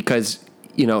Nowitzki because,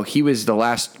 he was the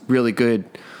last really good,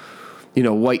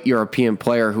 white European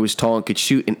player who was tall and could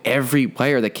shoot. And every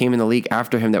player that came in the league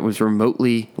after him that was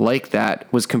remotely like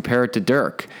that was compared to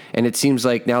Dirk. And it seems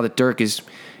like now that Dirk is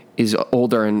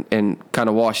older and kind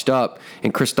of washed up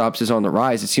and Kristaps is on the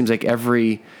rise, it seems like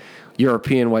every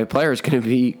European white player is going to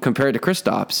be compared to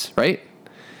Kristaps, right?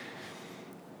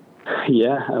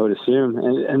 Yeah, I would assume.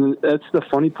 And that's the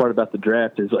funny part about the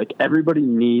draft is, like, everybody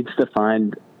needs to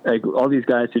find, like, all these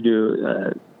guys who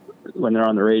do, when they're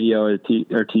on the radio or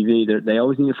TV, they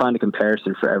always need to find a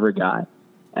comparison for every guy.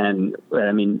 And,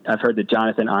 I mean, I've heard the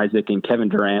Jonathan Isaac and Kevin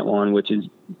Durant one, which is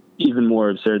even more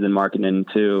absurd than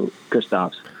Markkanen to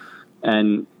Kristaps.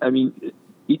 And, I mean,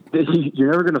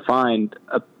 you're never going to find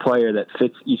a player that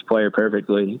fits each player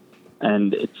perfectly.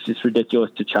 And it's just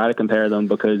ridiculous to try to compare them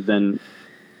because then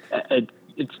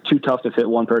it's too tough to fit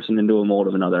one person into a mold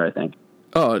of another, I think.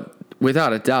 Oh,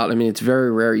 without a doubt. I mean, it's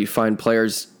very rare you find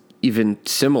players even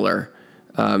similar.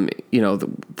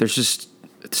 There's just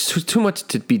too much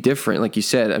to be different. Like you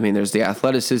said, I mean, there's the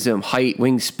athleticism, height,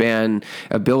 wingspan,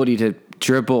 ability to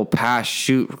dribble, pass,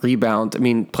 shoot, rebound. I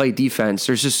mean, play defense.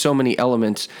 There's just so many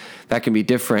elements that can be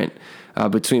different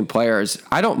between players.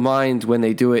 I don't mind when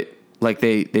they do it like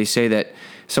they say that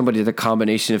somebody did a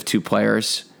combination of two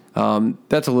players.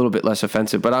 That's a little bit less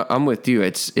offensive, but I'm with you.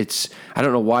 It's I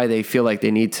don't know why they feel like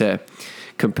they need to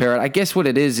compare it. I guess what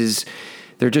it is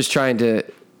they're just trying to,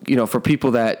 for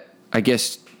people that I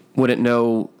guess wouldn't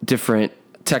know different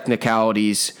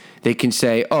technicalities, they can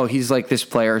say, oh, he's like this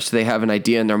player, so they have an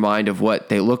idea in their mind of what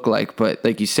they look like. But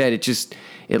like you said,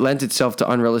 it lends itself to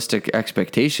unrealistic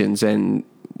expectations and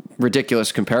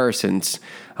ridiculous comparisons.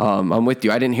 I'm with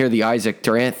you. I didn't hear the Isaac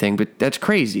Durant thing, but that's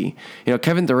crazy.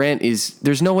 Kevin Durant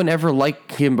there's no one ever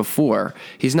like him before.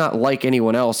 He's not like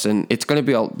anyone else, and it's going to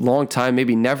be a long time,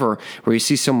 maybe never, where you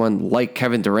see someone like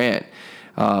Kevin Durant.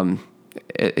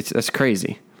 That's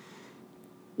crazy.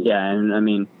 Yeah, and I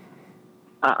mean,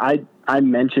 I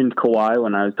mentioned Kawhi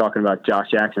when I was talking about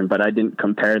Josh Jackson, but I didn't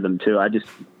compare them to.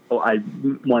 I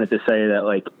wanted to say that,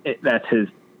 like,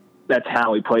 that's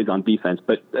how he plays on defense.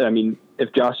 But I mean,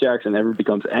 if Josh Jackson ever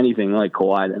becomes anything like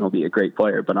Kawhi, then he'll be a great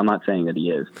player. But I'm not saying that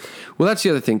he is. Well, that's the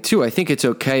other thing too. I think it's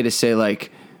okay to say,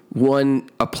 like,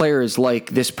 a player is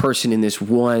like this person in this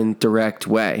one direct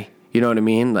way. You know what I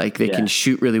mean? Like, they can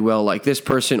shoot really well like this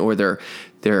person, or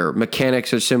their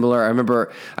mechanics are similar. I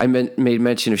remember I made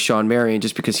mention of Sean Marion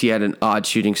just because he had an odd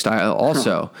shooting style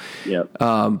also. Yep.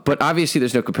 But obviously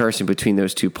there's no comparison between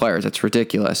those two players. That's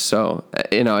ridiculous. So,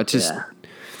 it's just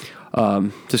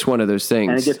just one of those things.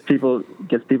 And it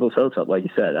gets people's hopes up, like you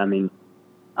said. I mean,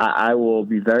 I will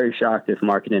be very shocked if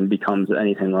Markkanen becomes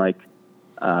anything like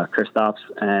Kristaps,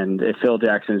 and if Phil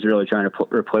Jackson is really trying to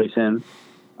replace him.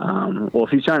 Well,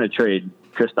 if he's trying to trade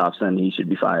Kristaps, then he should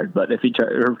be fired. But if he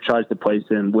tries to place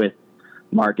him with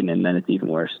Markkanen, then it's even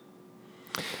worse.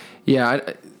 Yeah,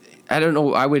 I don't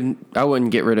know. I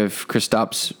wouldn't get rid of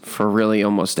Kristaps for really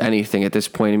almost anything at this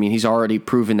point. I mean, he's already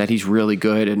proven that he's really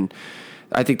good, and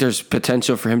I think there's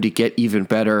potential for him to get even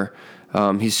better.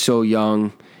 He's so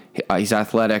young. He's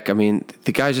athletic. I mean,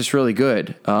 the guy's just really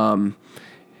good.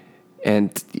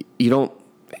 And you don't,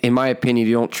 in my opinion,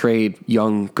 you don't trade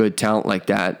young, good talent like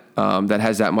that, that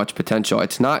has that much potential. I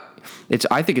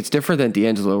think it's different than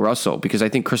D'Angelo Russell, because I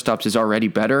think Kristaps is already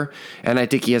better, and I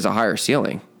think he has a higher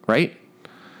ceiling, right?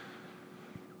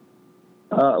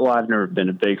 Well, I've never been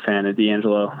a big fan of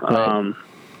D'Angelo. Right.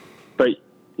 But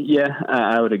yeah,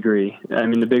 I would agree. I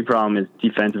mean, the big problem is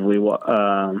defensively.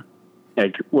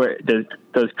 Like, would have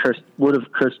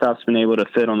Kristaps been able to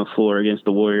fit on the floor against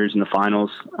the Warriors in the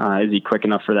finals? Is he quick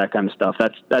enough for that kind of stuff?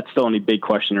 That's the only big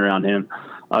question around him.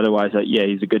 Otherwise,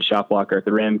 he's a good shot blocker at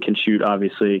the rim, can shoot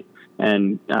obviously,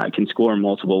 and can score in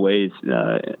multiple ways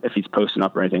if he's posting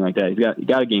up or anything like that. He's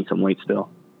got to gain some weight still,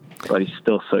 but he's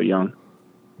still so young.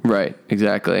 Right,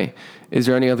 exactly. Is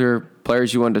there any other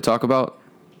players you wanted to talk about?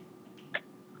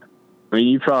 I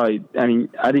mean,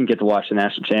 I didn't get to watch the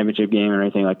national championship game or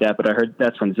anything like that, but I heard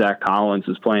that's when Zach Collins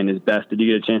was playing his best. Did you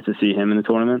get a chance to see him in the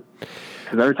tournament?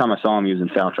 Because every time I saw him, he was in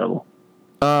foul trouble.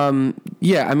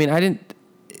 Yeah, I mean, I didn't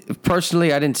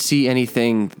see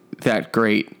anything that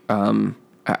great. I'm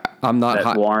not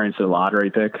that warrants a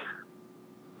lottery pick.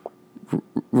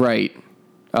 Right.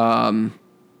 I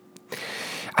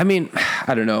mean,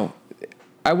 I don't know.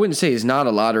 I wouldn't say he's not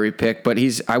a lottery pick, but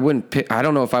I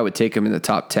don't know if I would take him in the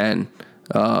top 10.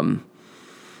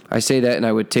 I I say that and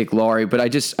I would take Laurie, but I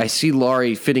see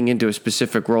Laurie fitting into a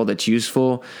specific role that's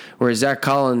useful, whereas Zach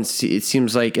Collins, it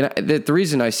seems like, and the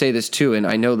reason I say this too, and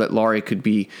I know that Laurie could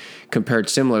be compared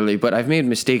similarly, but I've made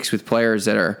mistakes with players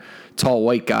that are tall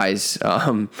white guys,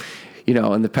 in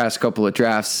the past couple of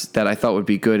drafts that I thought would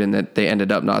be good and that they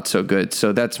ended up not so good.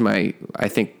 So that's my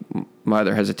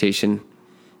other hesitation.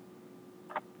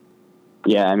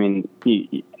 Yeah, I mean,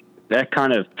 that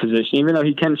kind of position, even though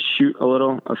he can shoot a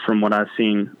little from what I've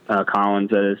seen, Collins,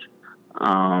 that is.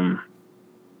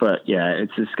 But yeah,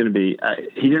 it's just going to be,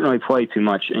 he didn't really play too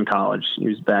much in college. He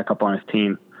was back up on his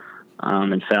team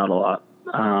and fouled a lot.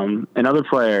 Another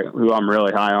player who I'm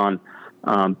really high on,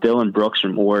 Dylan Brooks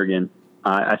from Oregon.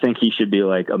 I think he should be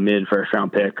like a mid first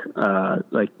round pick,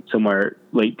 like somewhere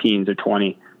late teens or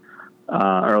 20.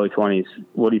 Early 20s.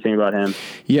 What do you think about him?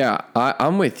 Yeah,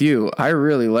 I'm with you. I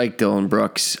really like Dylan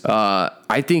Brooks.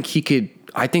 I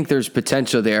think there's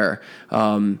potential there.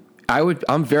 I'm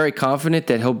very confident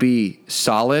that he'll be a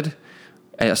solid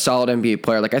NBA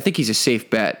player. Like, I think he's a safe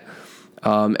bet.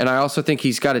 And I also think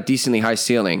he's got a decently high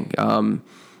ceiling.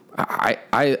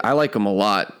 I like him a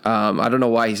lot. I don't know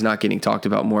why he's not getting talked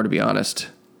about more, to be honest.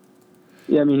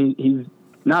 Yeah, I mean, he's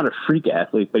not a freak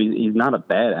athlete, but he's not a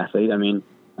bad athlete. I mean,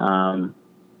 I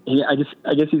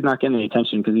guess he's not getting any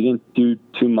attention because he didn't do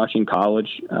too much in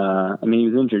college. I mean, he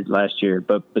was injured last year,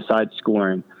 but besides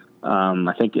scoring,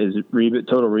 I think his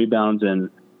total rebounds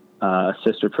and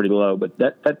assists are pretty low. But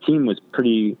that team was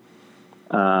pretty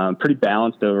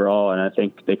balanced overall, and I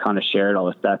think they kind of shared all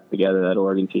the stats together, that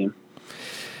Oregon team.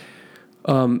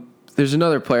 There's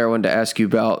another player I wanted to ask you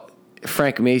about,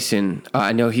 Frank Mason.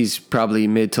 I know he's probably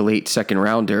mid to late second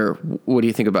rounder. What do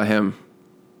you think about him?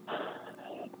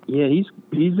 Yeah,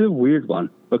 he's a weird one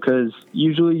because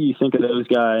usually you think of those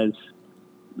guys,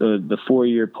 the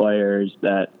 4-year players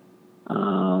that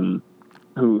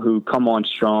who come on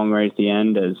strong right at the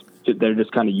end, as they're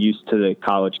just kind of used to the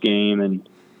college game and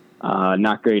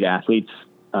not great athletes.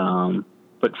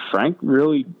 But Frank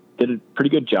really did a pretty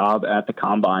good job at the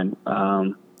combine,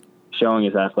 showing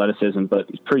his athleticism. But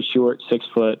he's pretty short, 6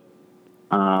 foot.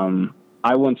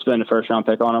 I wouldn't spend a first round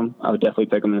pick on him. I would definitely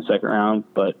pick him in the second round,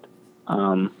 but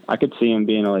I could see him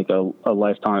being a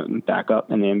lifetime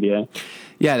backup in the NBA.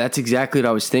 Yeah, that's exactly what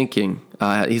I was thinking.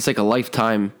 He's like a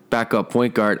lifetime backup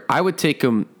point guard. I would take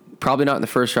him probably not in the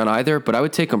first round either, but I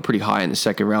would take him pretty high in the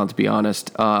second round, to be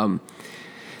honest. The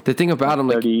thing about him,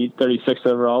 36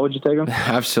 overall, would you take him?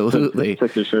 Absolutely.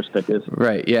 That's your first pick is.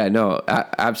 Right. Yeah, no,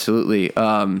 absolutely.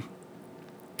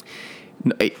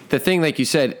 The thing, like you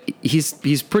said,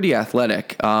 he's pretty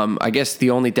athletic. I guess the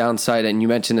only downside, and you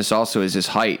mentioned this also, is his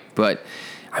height. But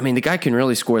I mean, the guy can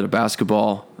really score the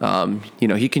basketball.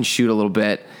 He can shoot a little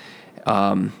bit.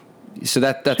 So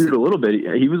that's shoot a little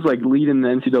bit. He was like leading the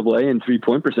NCAA in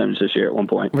 3-point percentage this year at one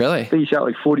point. Really? I think he shot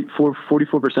like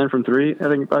 44% from three. I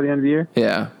think by the end of the year.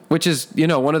 Yeah, which is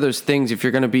one of those things. If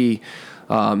you're going to be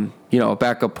a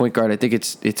backup point guard, I think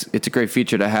it's a great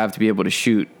feature to have, to be able to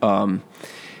shoot.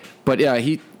 But yeah,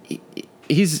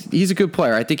 he's a good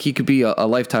player. I think he could be a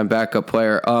lifetime backup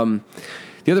player.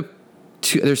 The other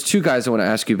there's two guys I want to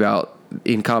ask you about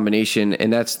in combination,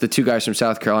 and that's the two guys from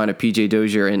South Carolina, PJ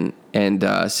Dozier and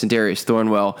Sindarius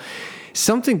Thornwell.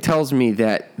 Something tells me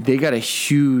that they got a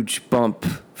huge bump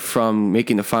from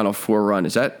making the Final Four run.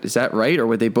 Is that right, or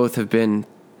would they both have been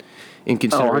in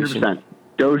consideration? 100%.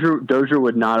 Dozier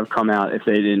would not have come out if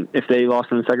they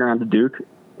lost in the second round to Duke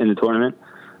in the tournament.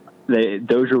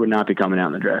 Dozier would not be coming out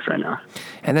in the draft right now.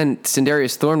 And then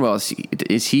Sindarius Thornwell,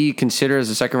 is he considered as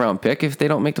a second round pick if they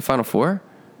don't make the Final Four?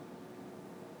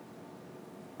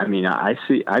 I mean, I've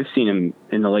seen him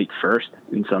in the late first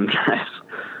in some drafts.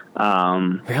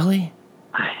 Really?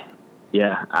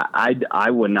 Yeah, I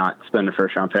would not spend a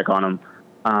first round pick on him.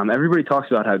 Everybody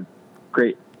talks about how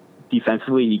great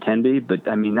defensively he can be, but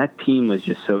I mean, that team was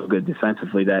just so good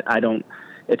defensively that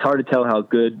it's hard to tell how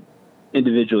good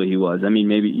individually he was. I mean,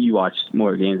 maybe you watched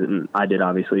more games than I did,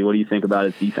 obviously. What do you think about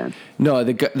his defense? No,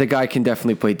 the guy can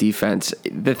definitely play defense.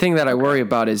 The thing that I worry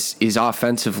about is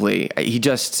offensively.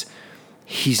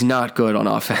 He's not good on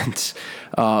offense.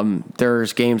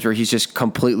 There's games where he's just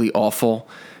completely awful.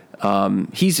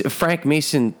 He's a Frank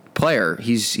Mason player.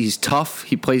 He's tough.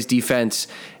 He plays defense,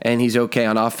 and he's okay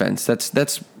on offense.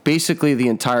 That's basically the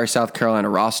entire South Carolina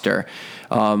roster.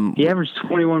 He averaged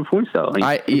 21 points though.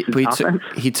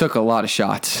 He took a lot of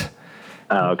shots.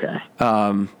 Oh, okay.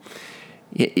 I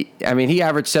mean, he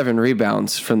averaged 7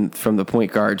 rebounds from the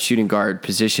point guard, shooting guard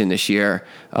position this year.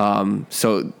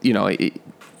 So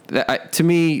to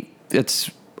me,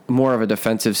 it's more of a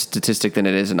defensive statistic than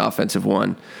it is an offensive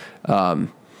one.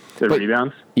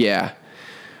 Rebounds? Yeah.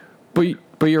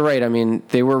 But But you're right. I mean,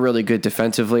 they were really good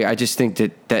defensively. I just think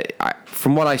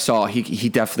from what I saw, he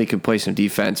definitely can play some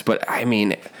defense. But I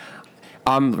mean,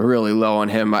 I'm really low on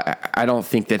him. I don't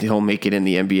think that he'll make it in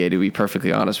the NBA, to be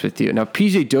perfectly honest with you. Now,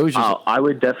 PJ Dozier. I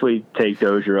would definitely take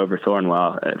Dozier over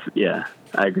Thornwell. Yeah,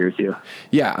 I agree with you.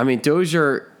 Yeah, I mean,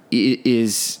 Dozier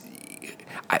is.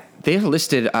 They are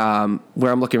listed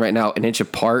where I'm looking right now an inch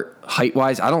apart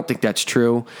height-wise. I don't think that's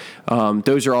true.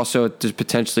 Dozier also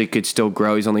potentially could still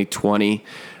grow. He's only 20.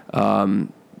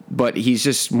 But he's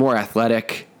just more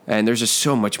athletic, and there's just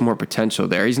so much more potential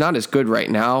there. He's not as good right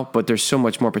now, but there's so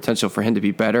much more potential for him to be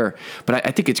better. But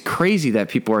I think it's crazy that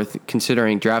people are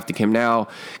considering drafting him now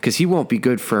because he won't be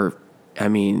good for,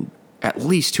 at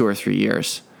least 2 or 3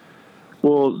 years.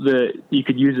 Well, you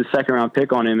could use a second-round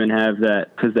pick on him and have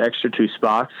that, because the extra 2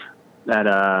 spots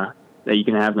that you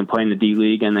can have them play in the D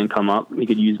League and then come up. You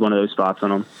could use one of those spots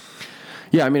on him.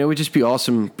 Yeah, it would just be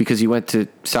awesome because he went to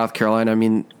South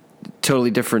Carolina. Totally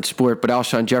different sport, but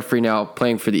Alshon Jeffrey now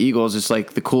playing for the Eagles is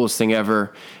like the coolest thing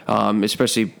ever,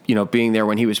 especially, being there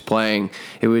when he was playing.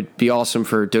 It would be awesome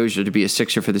for Dozier to be a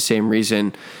Sixer for the same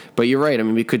reason. But you're right.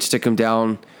 We could stick him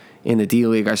down in the D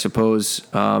League, I suppose,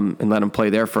 and let him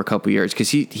play there for a couple years because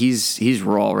he's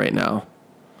raw right now.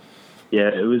 Yeah,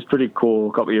 it was pretty cool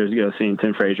a couple years ago seeing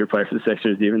Tim Frazier play for the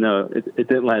Sixers, even though it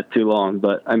didn't last too long.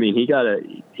 But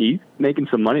he's making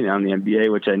some money now in the NBA,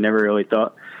 which I never really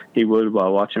thought he would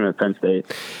while watching him at Penn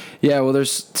State. Yeah, well,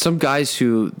 there's some guys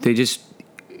who I think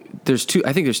there's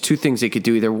 2 things they could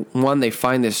do. Either one, they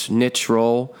find this niche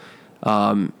role,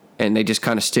 and they just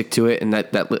kind of stick to it, and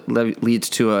that leads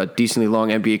to a decently long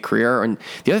NBA career. And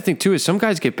the other thing too is some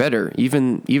guys get better,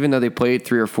 even though they played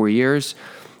 3 or 4 years.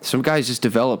 Some guys just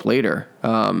develop later,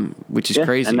 which is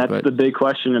crazy. And that's the big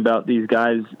question about these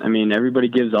guys. Everybody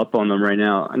gives up on them right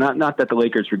now. Not that the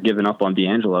Lakers were giving up on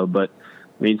D'Angelo, but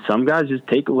some guys just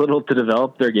take a little to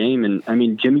develop their game.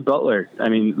 And Jimmy Butler,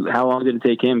 how long did it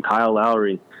take him? Kyle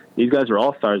Lowry. These guys were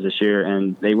all-stars this year,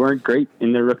 and they weren't great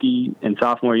in their rookie and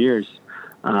sophomore years.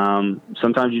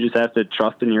 Sometimes you just have to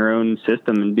trust in your own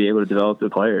system and be able to develop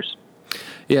the players.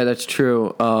 Yeah, that's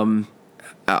true.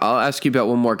 I'll ask you about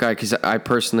one more guy because I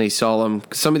personally saw him.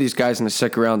 Some of these guys in the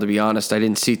second round, to be honest, I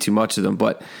didn't see too much of them,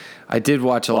 but I did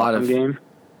watch a lot of. Game?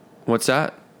 What's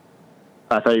that?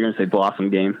 I thought you were going to say Blossom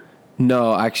Game.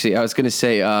 No, actually, I was going to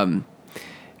say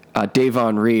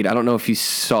Davon Reed. I don't know if you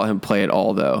saw him play at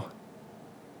all, though.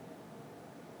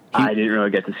 I didn't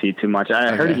really get to see too much.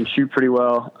 I heard he can shoot pretty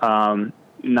well.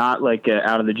 Not like an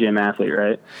out-of-the-gym athlete,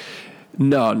 right?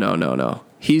 No.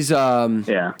 He's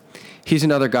He's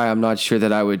another guy I'm not sure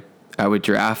that I would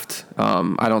draft.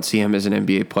 I don't see him as an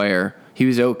NBA player. He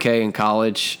was okay in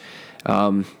college,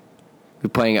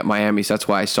 playing at Miami, so that's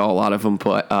why I saw a lot of him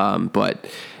play. But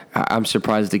I'm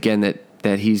surprised again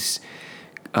that he's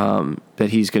going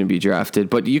to be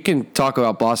drafted. But you can talk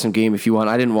about Blossom Game if you want.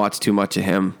 I didn't watch too much of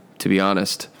him, to be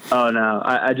honest. Oh no,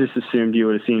 I just assumed you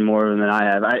would have seen more of him than I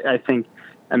have. I think.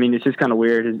 It's just kind of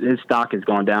weird. His stock has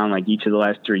gone down like each of the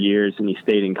last 3 years, and he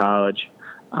stayed in college.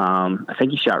 I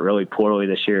think he shot really poorly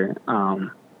this year.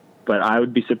 But I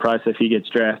would be surprised if he gets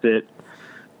drafted.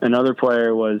 Another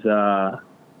player was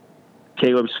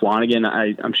Caleb Swanigan.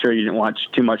 I'm sure you didn't watch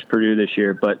too much Purdue this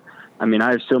year, but I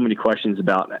have so many questions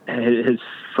about his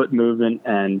foot movement,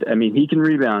 and he can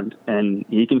rebound and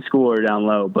he can score down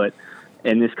low, but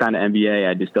in this kind of NBA,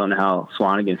 I just don't know how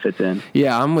Swanigan fits in.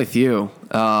 Yeah, I'm with you.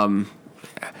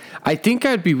 I think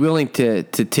I'd be willing to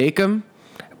take him,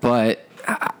 but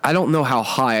I don't know how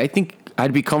high. I think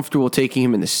I'd be comfortable taking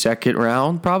him in the second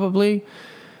round, probably.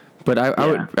 But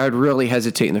I'd really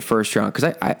hesitate in the first round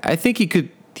because I think he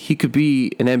could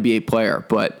be an NBA player.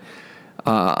 But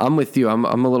I'm with you. I'm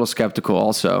a little skeptical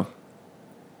also.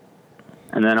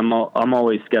 And then I'm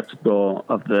always skeptical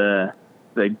of the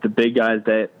big guys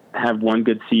that have one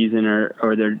good season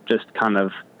or they're just kind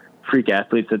of freak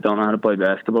athletes that don't know how to play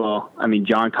basketball.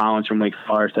 John Collins from Wake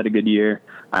Forest had a good year.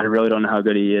 I really don't know how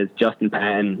good he is. Justin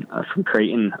Patton from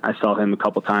Creighton, I saw him a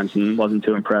couple times and wasn't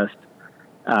too impressed.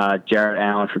 Jarrett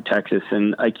Allen from Texas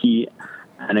and Ike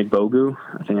Anigbogu,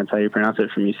 I think that's how you pronounce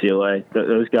it, from UCLA.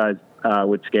 Those guys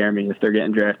would scare me if they're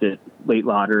getting drafted late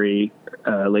lottery,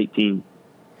 late teen.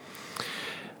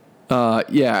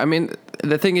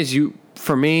 The thing is,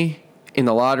 for me, in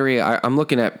the lottery, I'm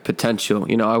looking at potential.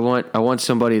 I want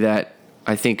somebody that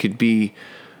I think could be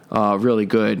really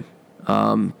good.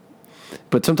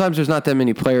 But sometimes there's not that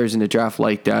many players in the draft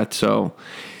like that. So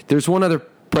there's one other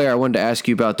player I wanted to ask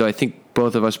you about, though. I think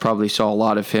both of us probably saw a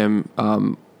lot of him.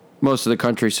 Most of the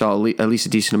country saw at least a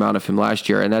decent amount of him last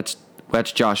year, and that's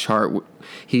Josh Hart.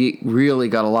 He really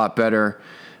got a lot better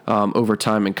over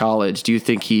time in college. Do you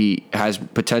think he has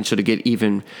potential to get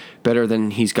even better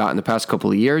than he's gotten the past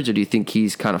couple of years, or do you think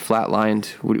he's kind of flatlined?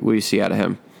 What do you see out of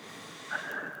him?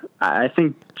 I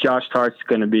think Josh Hart's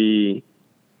going to be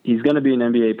an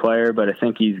NBA player, but I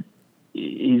think he's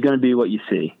going to be what you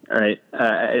see. All right,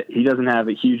 he doesn't have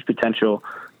a huge potential,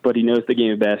 but he knows the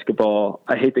game of basketball.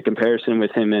 I hate the comparison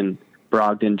with him and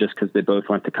Brogdon just because they both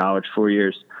went to college 4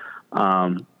 years.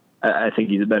 I think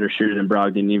he's a better shooter than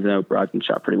Brogdon, even though Brogdon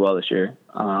shot pretty well this year.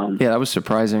 Yeah, that was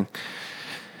surprising.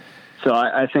 So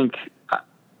I think,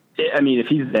 I mean, if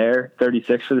he's there,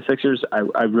 36 for the Sixers,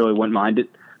 I really wouldn't mind it.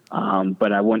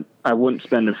 But I wouldn't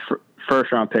spend a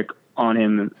first round pick on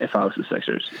him if I was the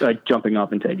Sixers, like jumping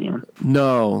up and taking him.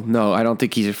 No, I don't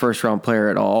think he's a first round player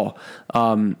at all.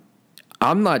 I'm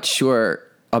not sure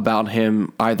about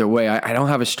him either way. I don't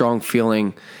have a strong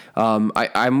feeling.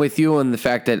 I'm with you on the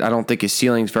fact that I don't think his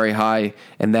ceiling's very high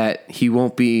and that he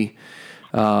won't be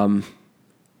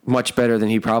much better than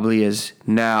he probably is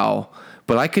now.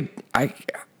 But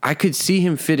I could see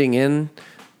him fitting in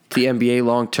the NBA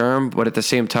long term, but at the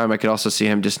same time I could also see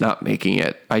him just not making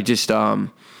it. I guess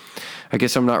I'm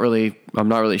not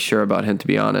really sure about him, to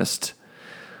be honest.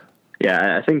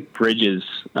 Yeah, I think Bridges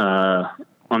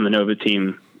on the Nova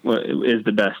team is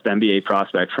the best NBA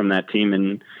prospect from that team,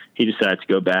 and he decided to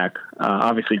go back.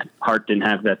 Obviously, Hart didn't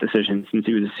have that decision since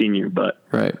he was a senior, but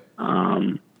right.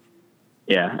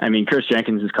 Yeah, I mean, Chris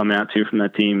Jenkins is coming out too from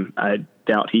that team. I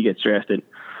doubt he gets drafted.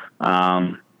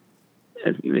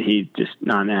 He's just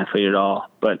not an athlete at all.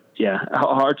 But yeah,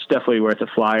 Hart's definitely worth a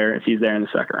flyer if he's there in the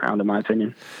second round, in my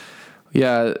opinion.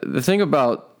 Yeah, the thing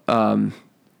about I'm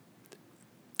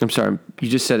sorry, you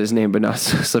just said his name, but now it's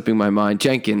slipping my mind.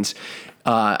 Jenkins,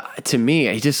 to me,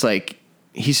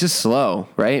 he's just slow,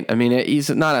 right? I mean, he's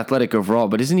not athletic overall,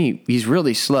 but isn't he? He's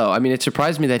really slow. I mean, it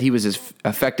surprised me that he was as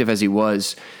effective as he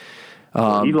was. He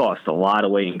lost a lot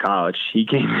of weight in college. He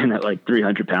came in at like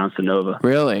 300 pounds to Nova.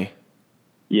 Really?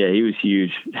 Yeah, he was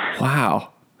huge.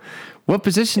 Wow. What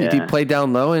position did he play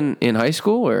down low in high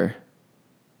school, or?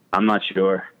 I'm not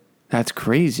sure. That's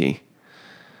crazy.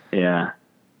 Yeah.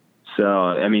 So,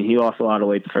 I mean, he lost a lot of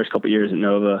weight the first couple of years at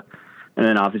Nova, and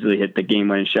then obviously hit the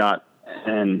game-winning shot.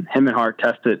 And him and Hart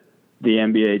tested the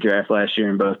NBA draft last year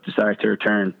and both decided to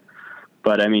return.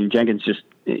 But, I mean, Jenkins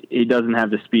he doesn't have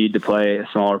the speed to play a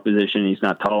smaller position. He's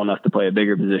not tall enough to play a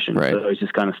bigger position. Right. So he's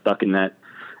just kind of stuck in that.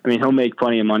 I mean, he'll make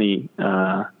plenty of money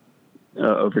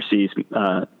overseas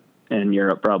in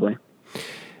Europe probably.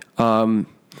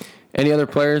 Any other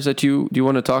players that you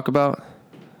want to talk about?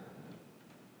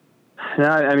 No,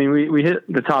 I mean, we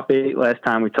hit the top 8 last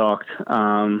time we talked.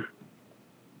 A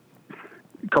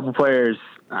couple players,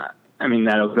 I mean,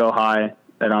 that'll go high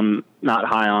that I'm not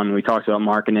high on. We talked about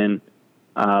Markkanen.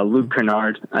 Luke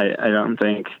Kennard, I don't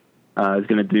think is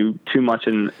going to do too much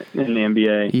in the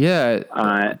NBA.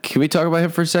 Yeah. Can we talk about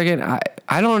him for a second?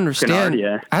 I don't understand. Kennard,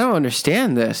 yeah. I don't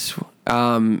understand this.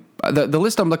 The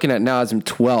list I'm looking at now is him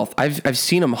 12th. I've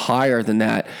seen him higher than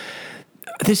that.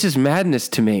 This is madness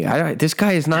to me. This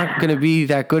guy is not going to be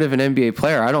that good of an NBA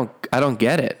player. I don't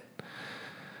get it.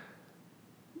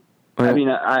 I mean,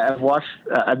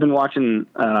 I've been watching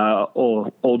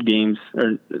old games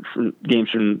or games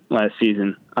from last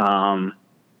season, last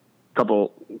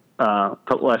couple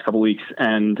weeks,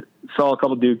 and saw a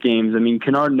couple Duke games. I mean,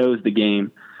 Kennard knows the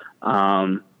game.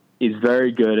 He's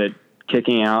very good at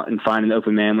kicking out and finding the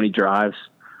open man when he drives.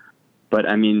 But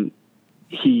I mean,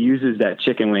 he uses that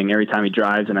chicken wing every time he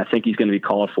drives, and I think he's going to be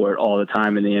called for it all the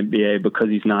time in the NBA because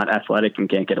he's not athletic and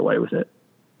can't get away with it.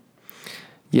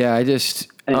 Yeah,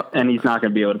 and he's not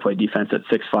going to be able to play defense at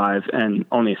 6'5" and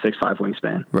only a 6'5"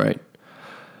 wingspan. Right.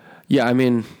 Yeah, I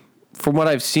mean, from what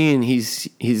I've seen, he's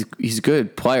a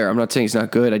good player. I'm not saying he's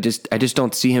not good. I just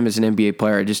don't see him as an NBA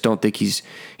player. I just don't think he's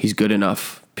good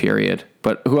enough. Period.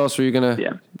 But who else were you going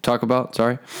to talk about?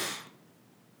 Sorry.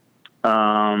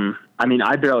 I mean,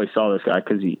 I barely saw this guy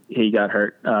because he got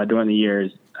hurt during the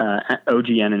years. OG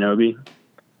Anunoby.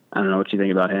 I don't know what you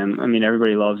think about him. I mean,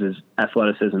 everybody loves his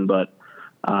athleticism, but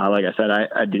like I said,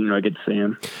 I didn't really get to see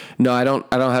him. No, I don't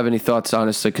have any thoughts,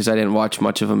 honestly, because I didn't watch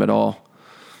much of him at all.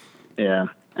 Yeah.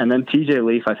 And then TJ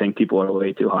Leaf, I think people are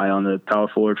way too high on the power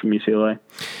forward from UCLA.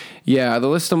 Yeah, the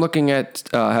list I'm looking at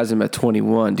has him at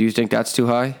 21. Do you think that's too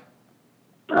high?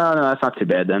 No, that's not too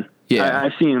bad then. Yeah.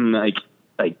 I've seen him like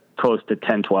close to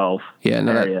 10, 12. Yeah,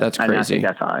 no, that's crazy. I think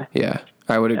that's high. Yeah,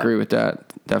 I would agree with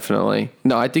that, definitely.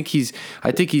 No, I think he's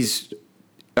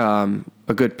a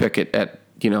good pick at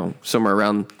somewhere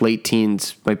around late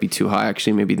teens. Might be too high,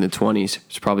 actually, maybe in the 20s.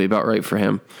 It's probably about right for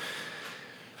him.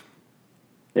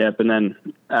 Yep, and then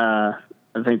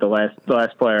I think the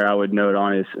last player I would note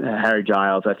on is Harry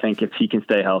Giles. I think if he can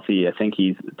stay healthy, I think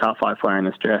he's the top 5 player in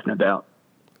this draft, no doubt.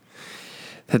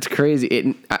 That's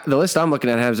crazy. The list I'm looking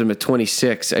at has him at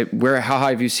 26. How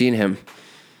high have you seen him?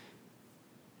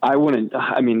 I wouldn't.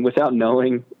 I mean, without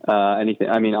knowing anything.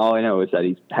 I mean, all I know is that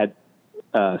he's had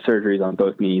surgeries on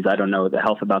both knees. I don't know the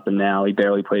health about them now. He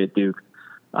barely played at Duke,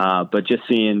 but just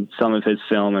seeing some of his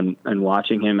film and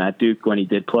watching him at Duke when he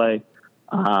did play,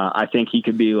 I think he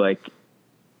could be like.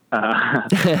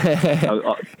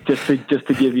 Just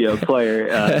to give you a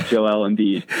player, Joel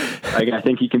Embiid. Like, I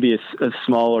think he can be a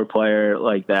smaller player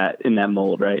like that in that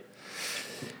mold, right?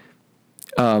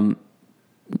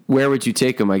 Where would you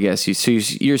take him? I guess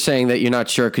you're saying that you're not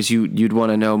sure because you'd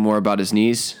want to know more about his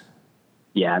knees.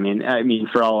 Yeah, I mean,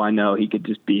 for all I know, he could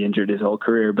just be injured his whole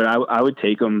career. But I would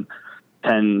take him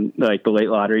 10, like the late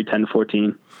lottery, 10 to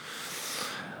 14.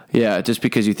 Yeah, just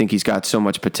because you think he's got so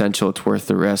much potential, it's worth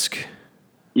the risk.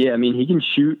 Yeah, I mean, he can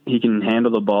shoot, he can handle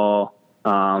the ball,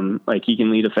 like he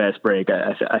can lead a fast break.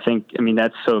 I think,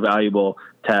 that's so valuable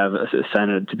to have a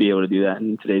center to be able to do that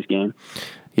in today's game.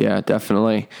 Yeah,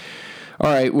 definitely. All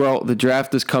right, well, the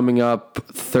draft is coming up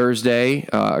Thursday.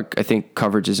 I think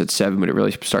coverage is at 7, but it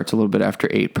really starts a little bit after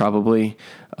 8 probably.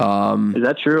 Is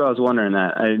that true? I was wondering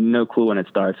that. I had no clue when it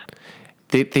starts.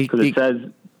 Because it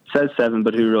says 7,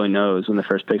 but who really knows when the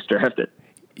first pick's drafted?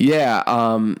 Yeah.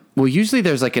 Well, usually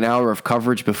there's like an hour of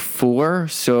coverage before,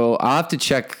 so I'll have to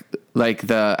check like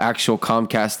the actual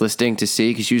Comcast listing to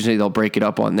see, because usually they'll break it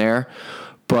up on there.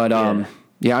 But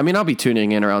yeah, I'll be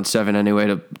tuning in around 7 anyway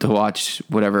to watch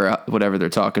whatever they're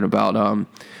talking about.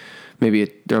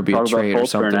 Maybe there'll be a trade or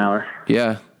something. For an hour.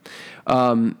 Yeah.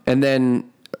 And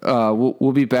then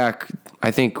we'll be back.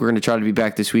 I think we're going to try to be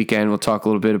back this weekend. We'll talk a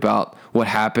little bit about what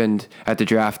happened at the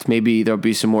draft. Maybe there'll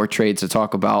be some more trades to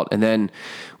talk about. And then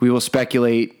we will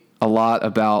speculate a lot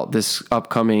about this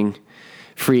upcoming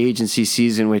free agency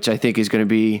season, which I think is going to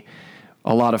be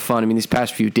a lot of fun. These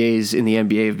past few days in the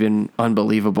NBA have been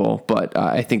unbelievable, but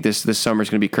I think this summer is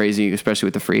going to be crazy, especially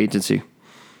with the free agency.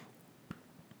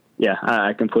 Yeah,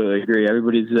 I completely agree.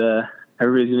 Everybody's going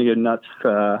to go nuts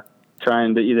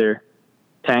trying to either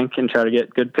tank and try to get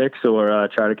good picks or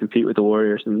try to compete with the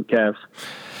Warriors and Cavs.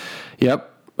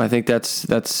 Yep, I think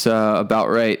that's about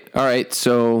right. All right,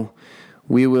 so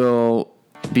we will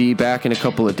be back in a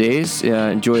couple of days.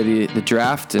 Enjoy the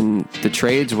draft and the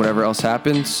trades, whatever else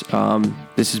happens.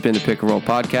 This has been the Pick and Roll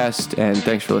Podcast, and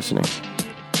thanks for listening.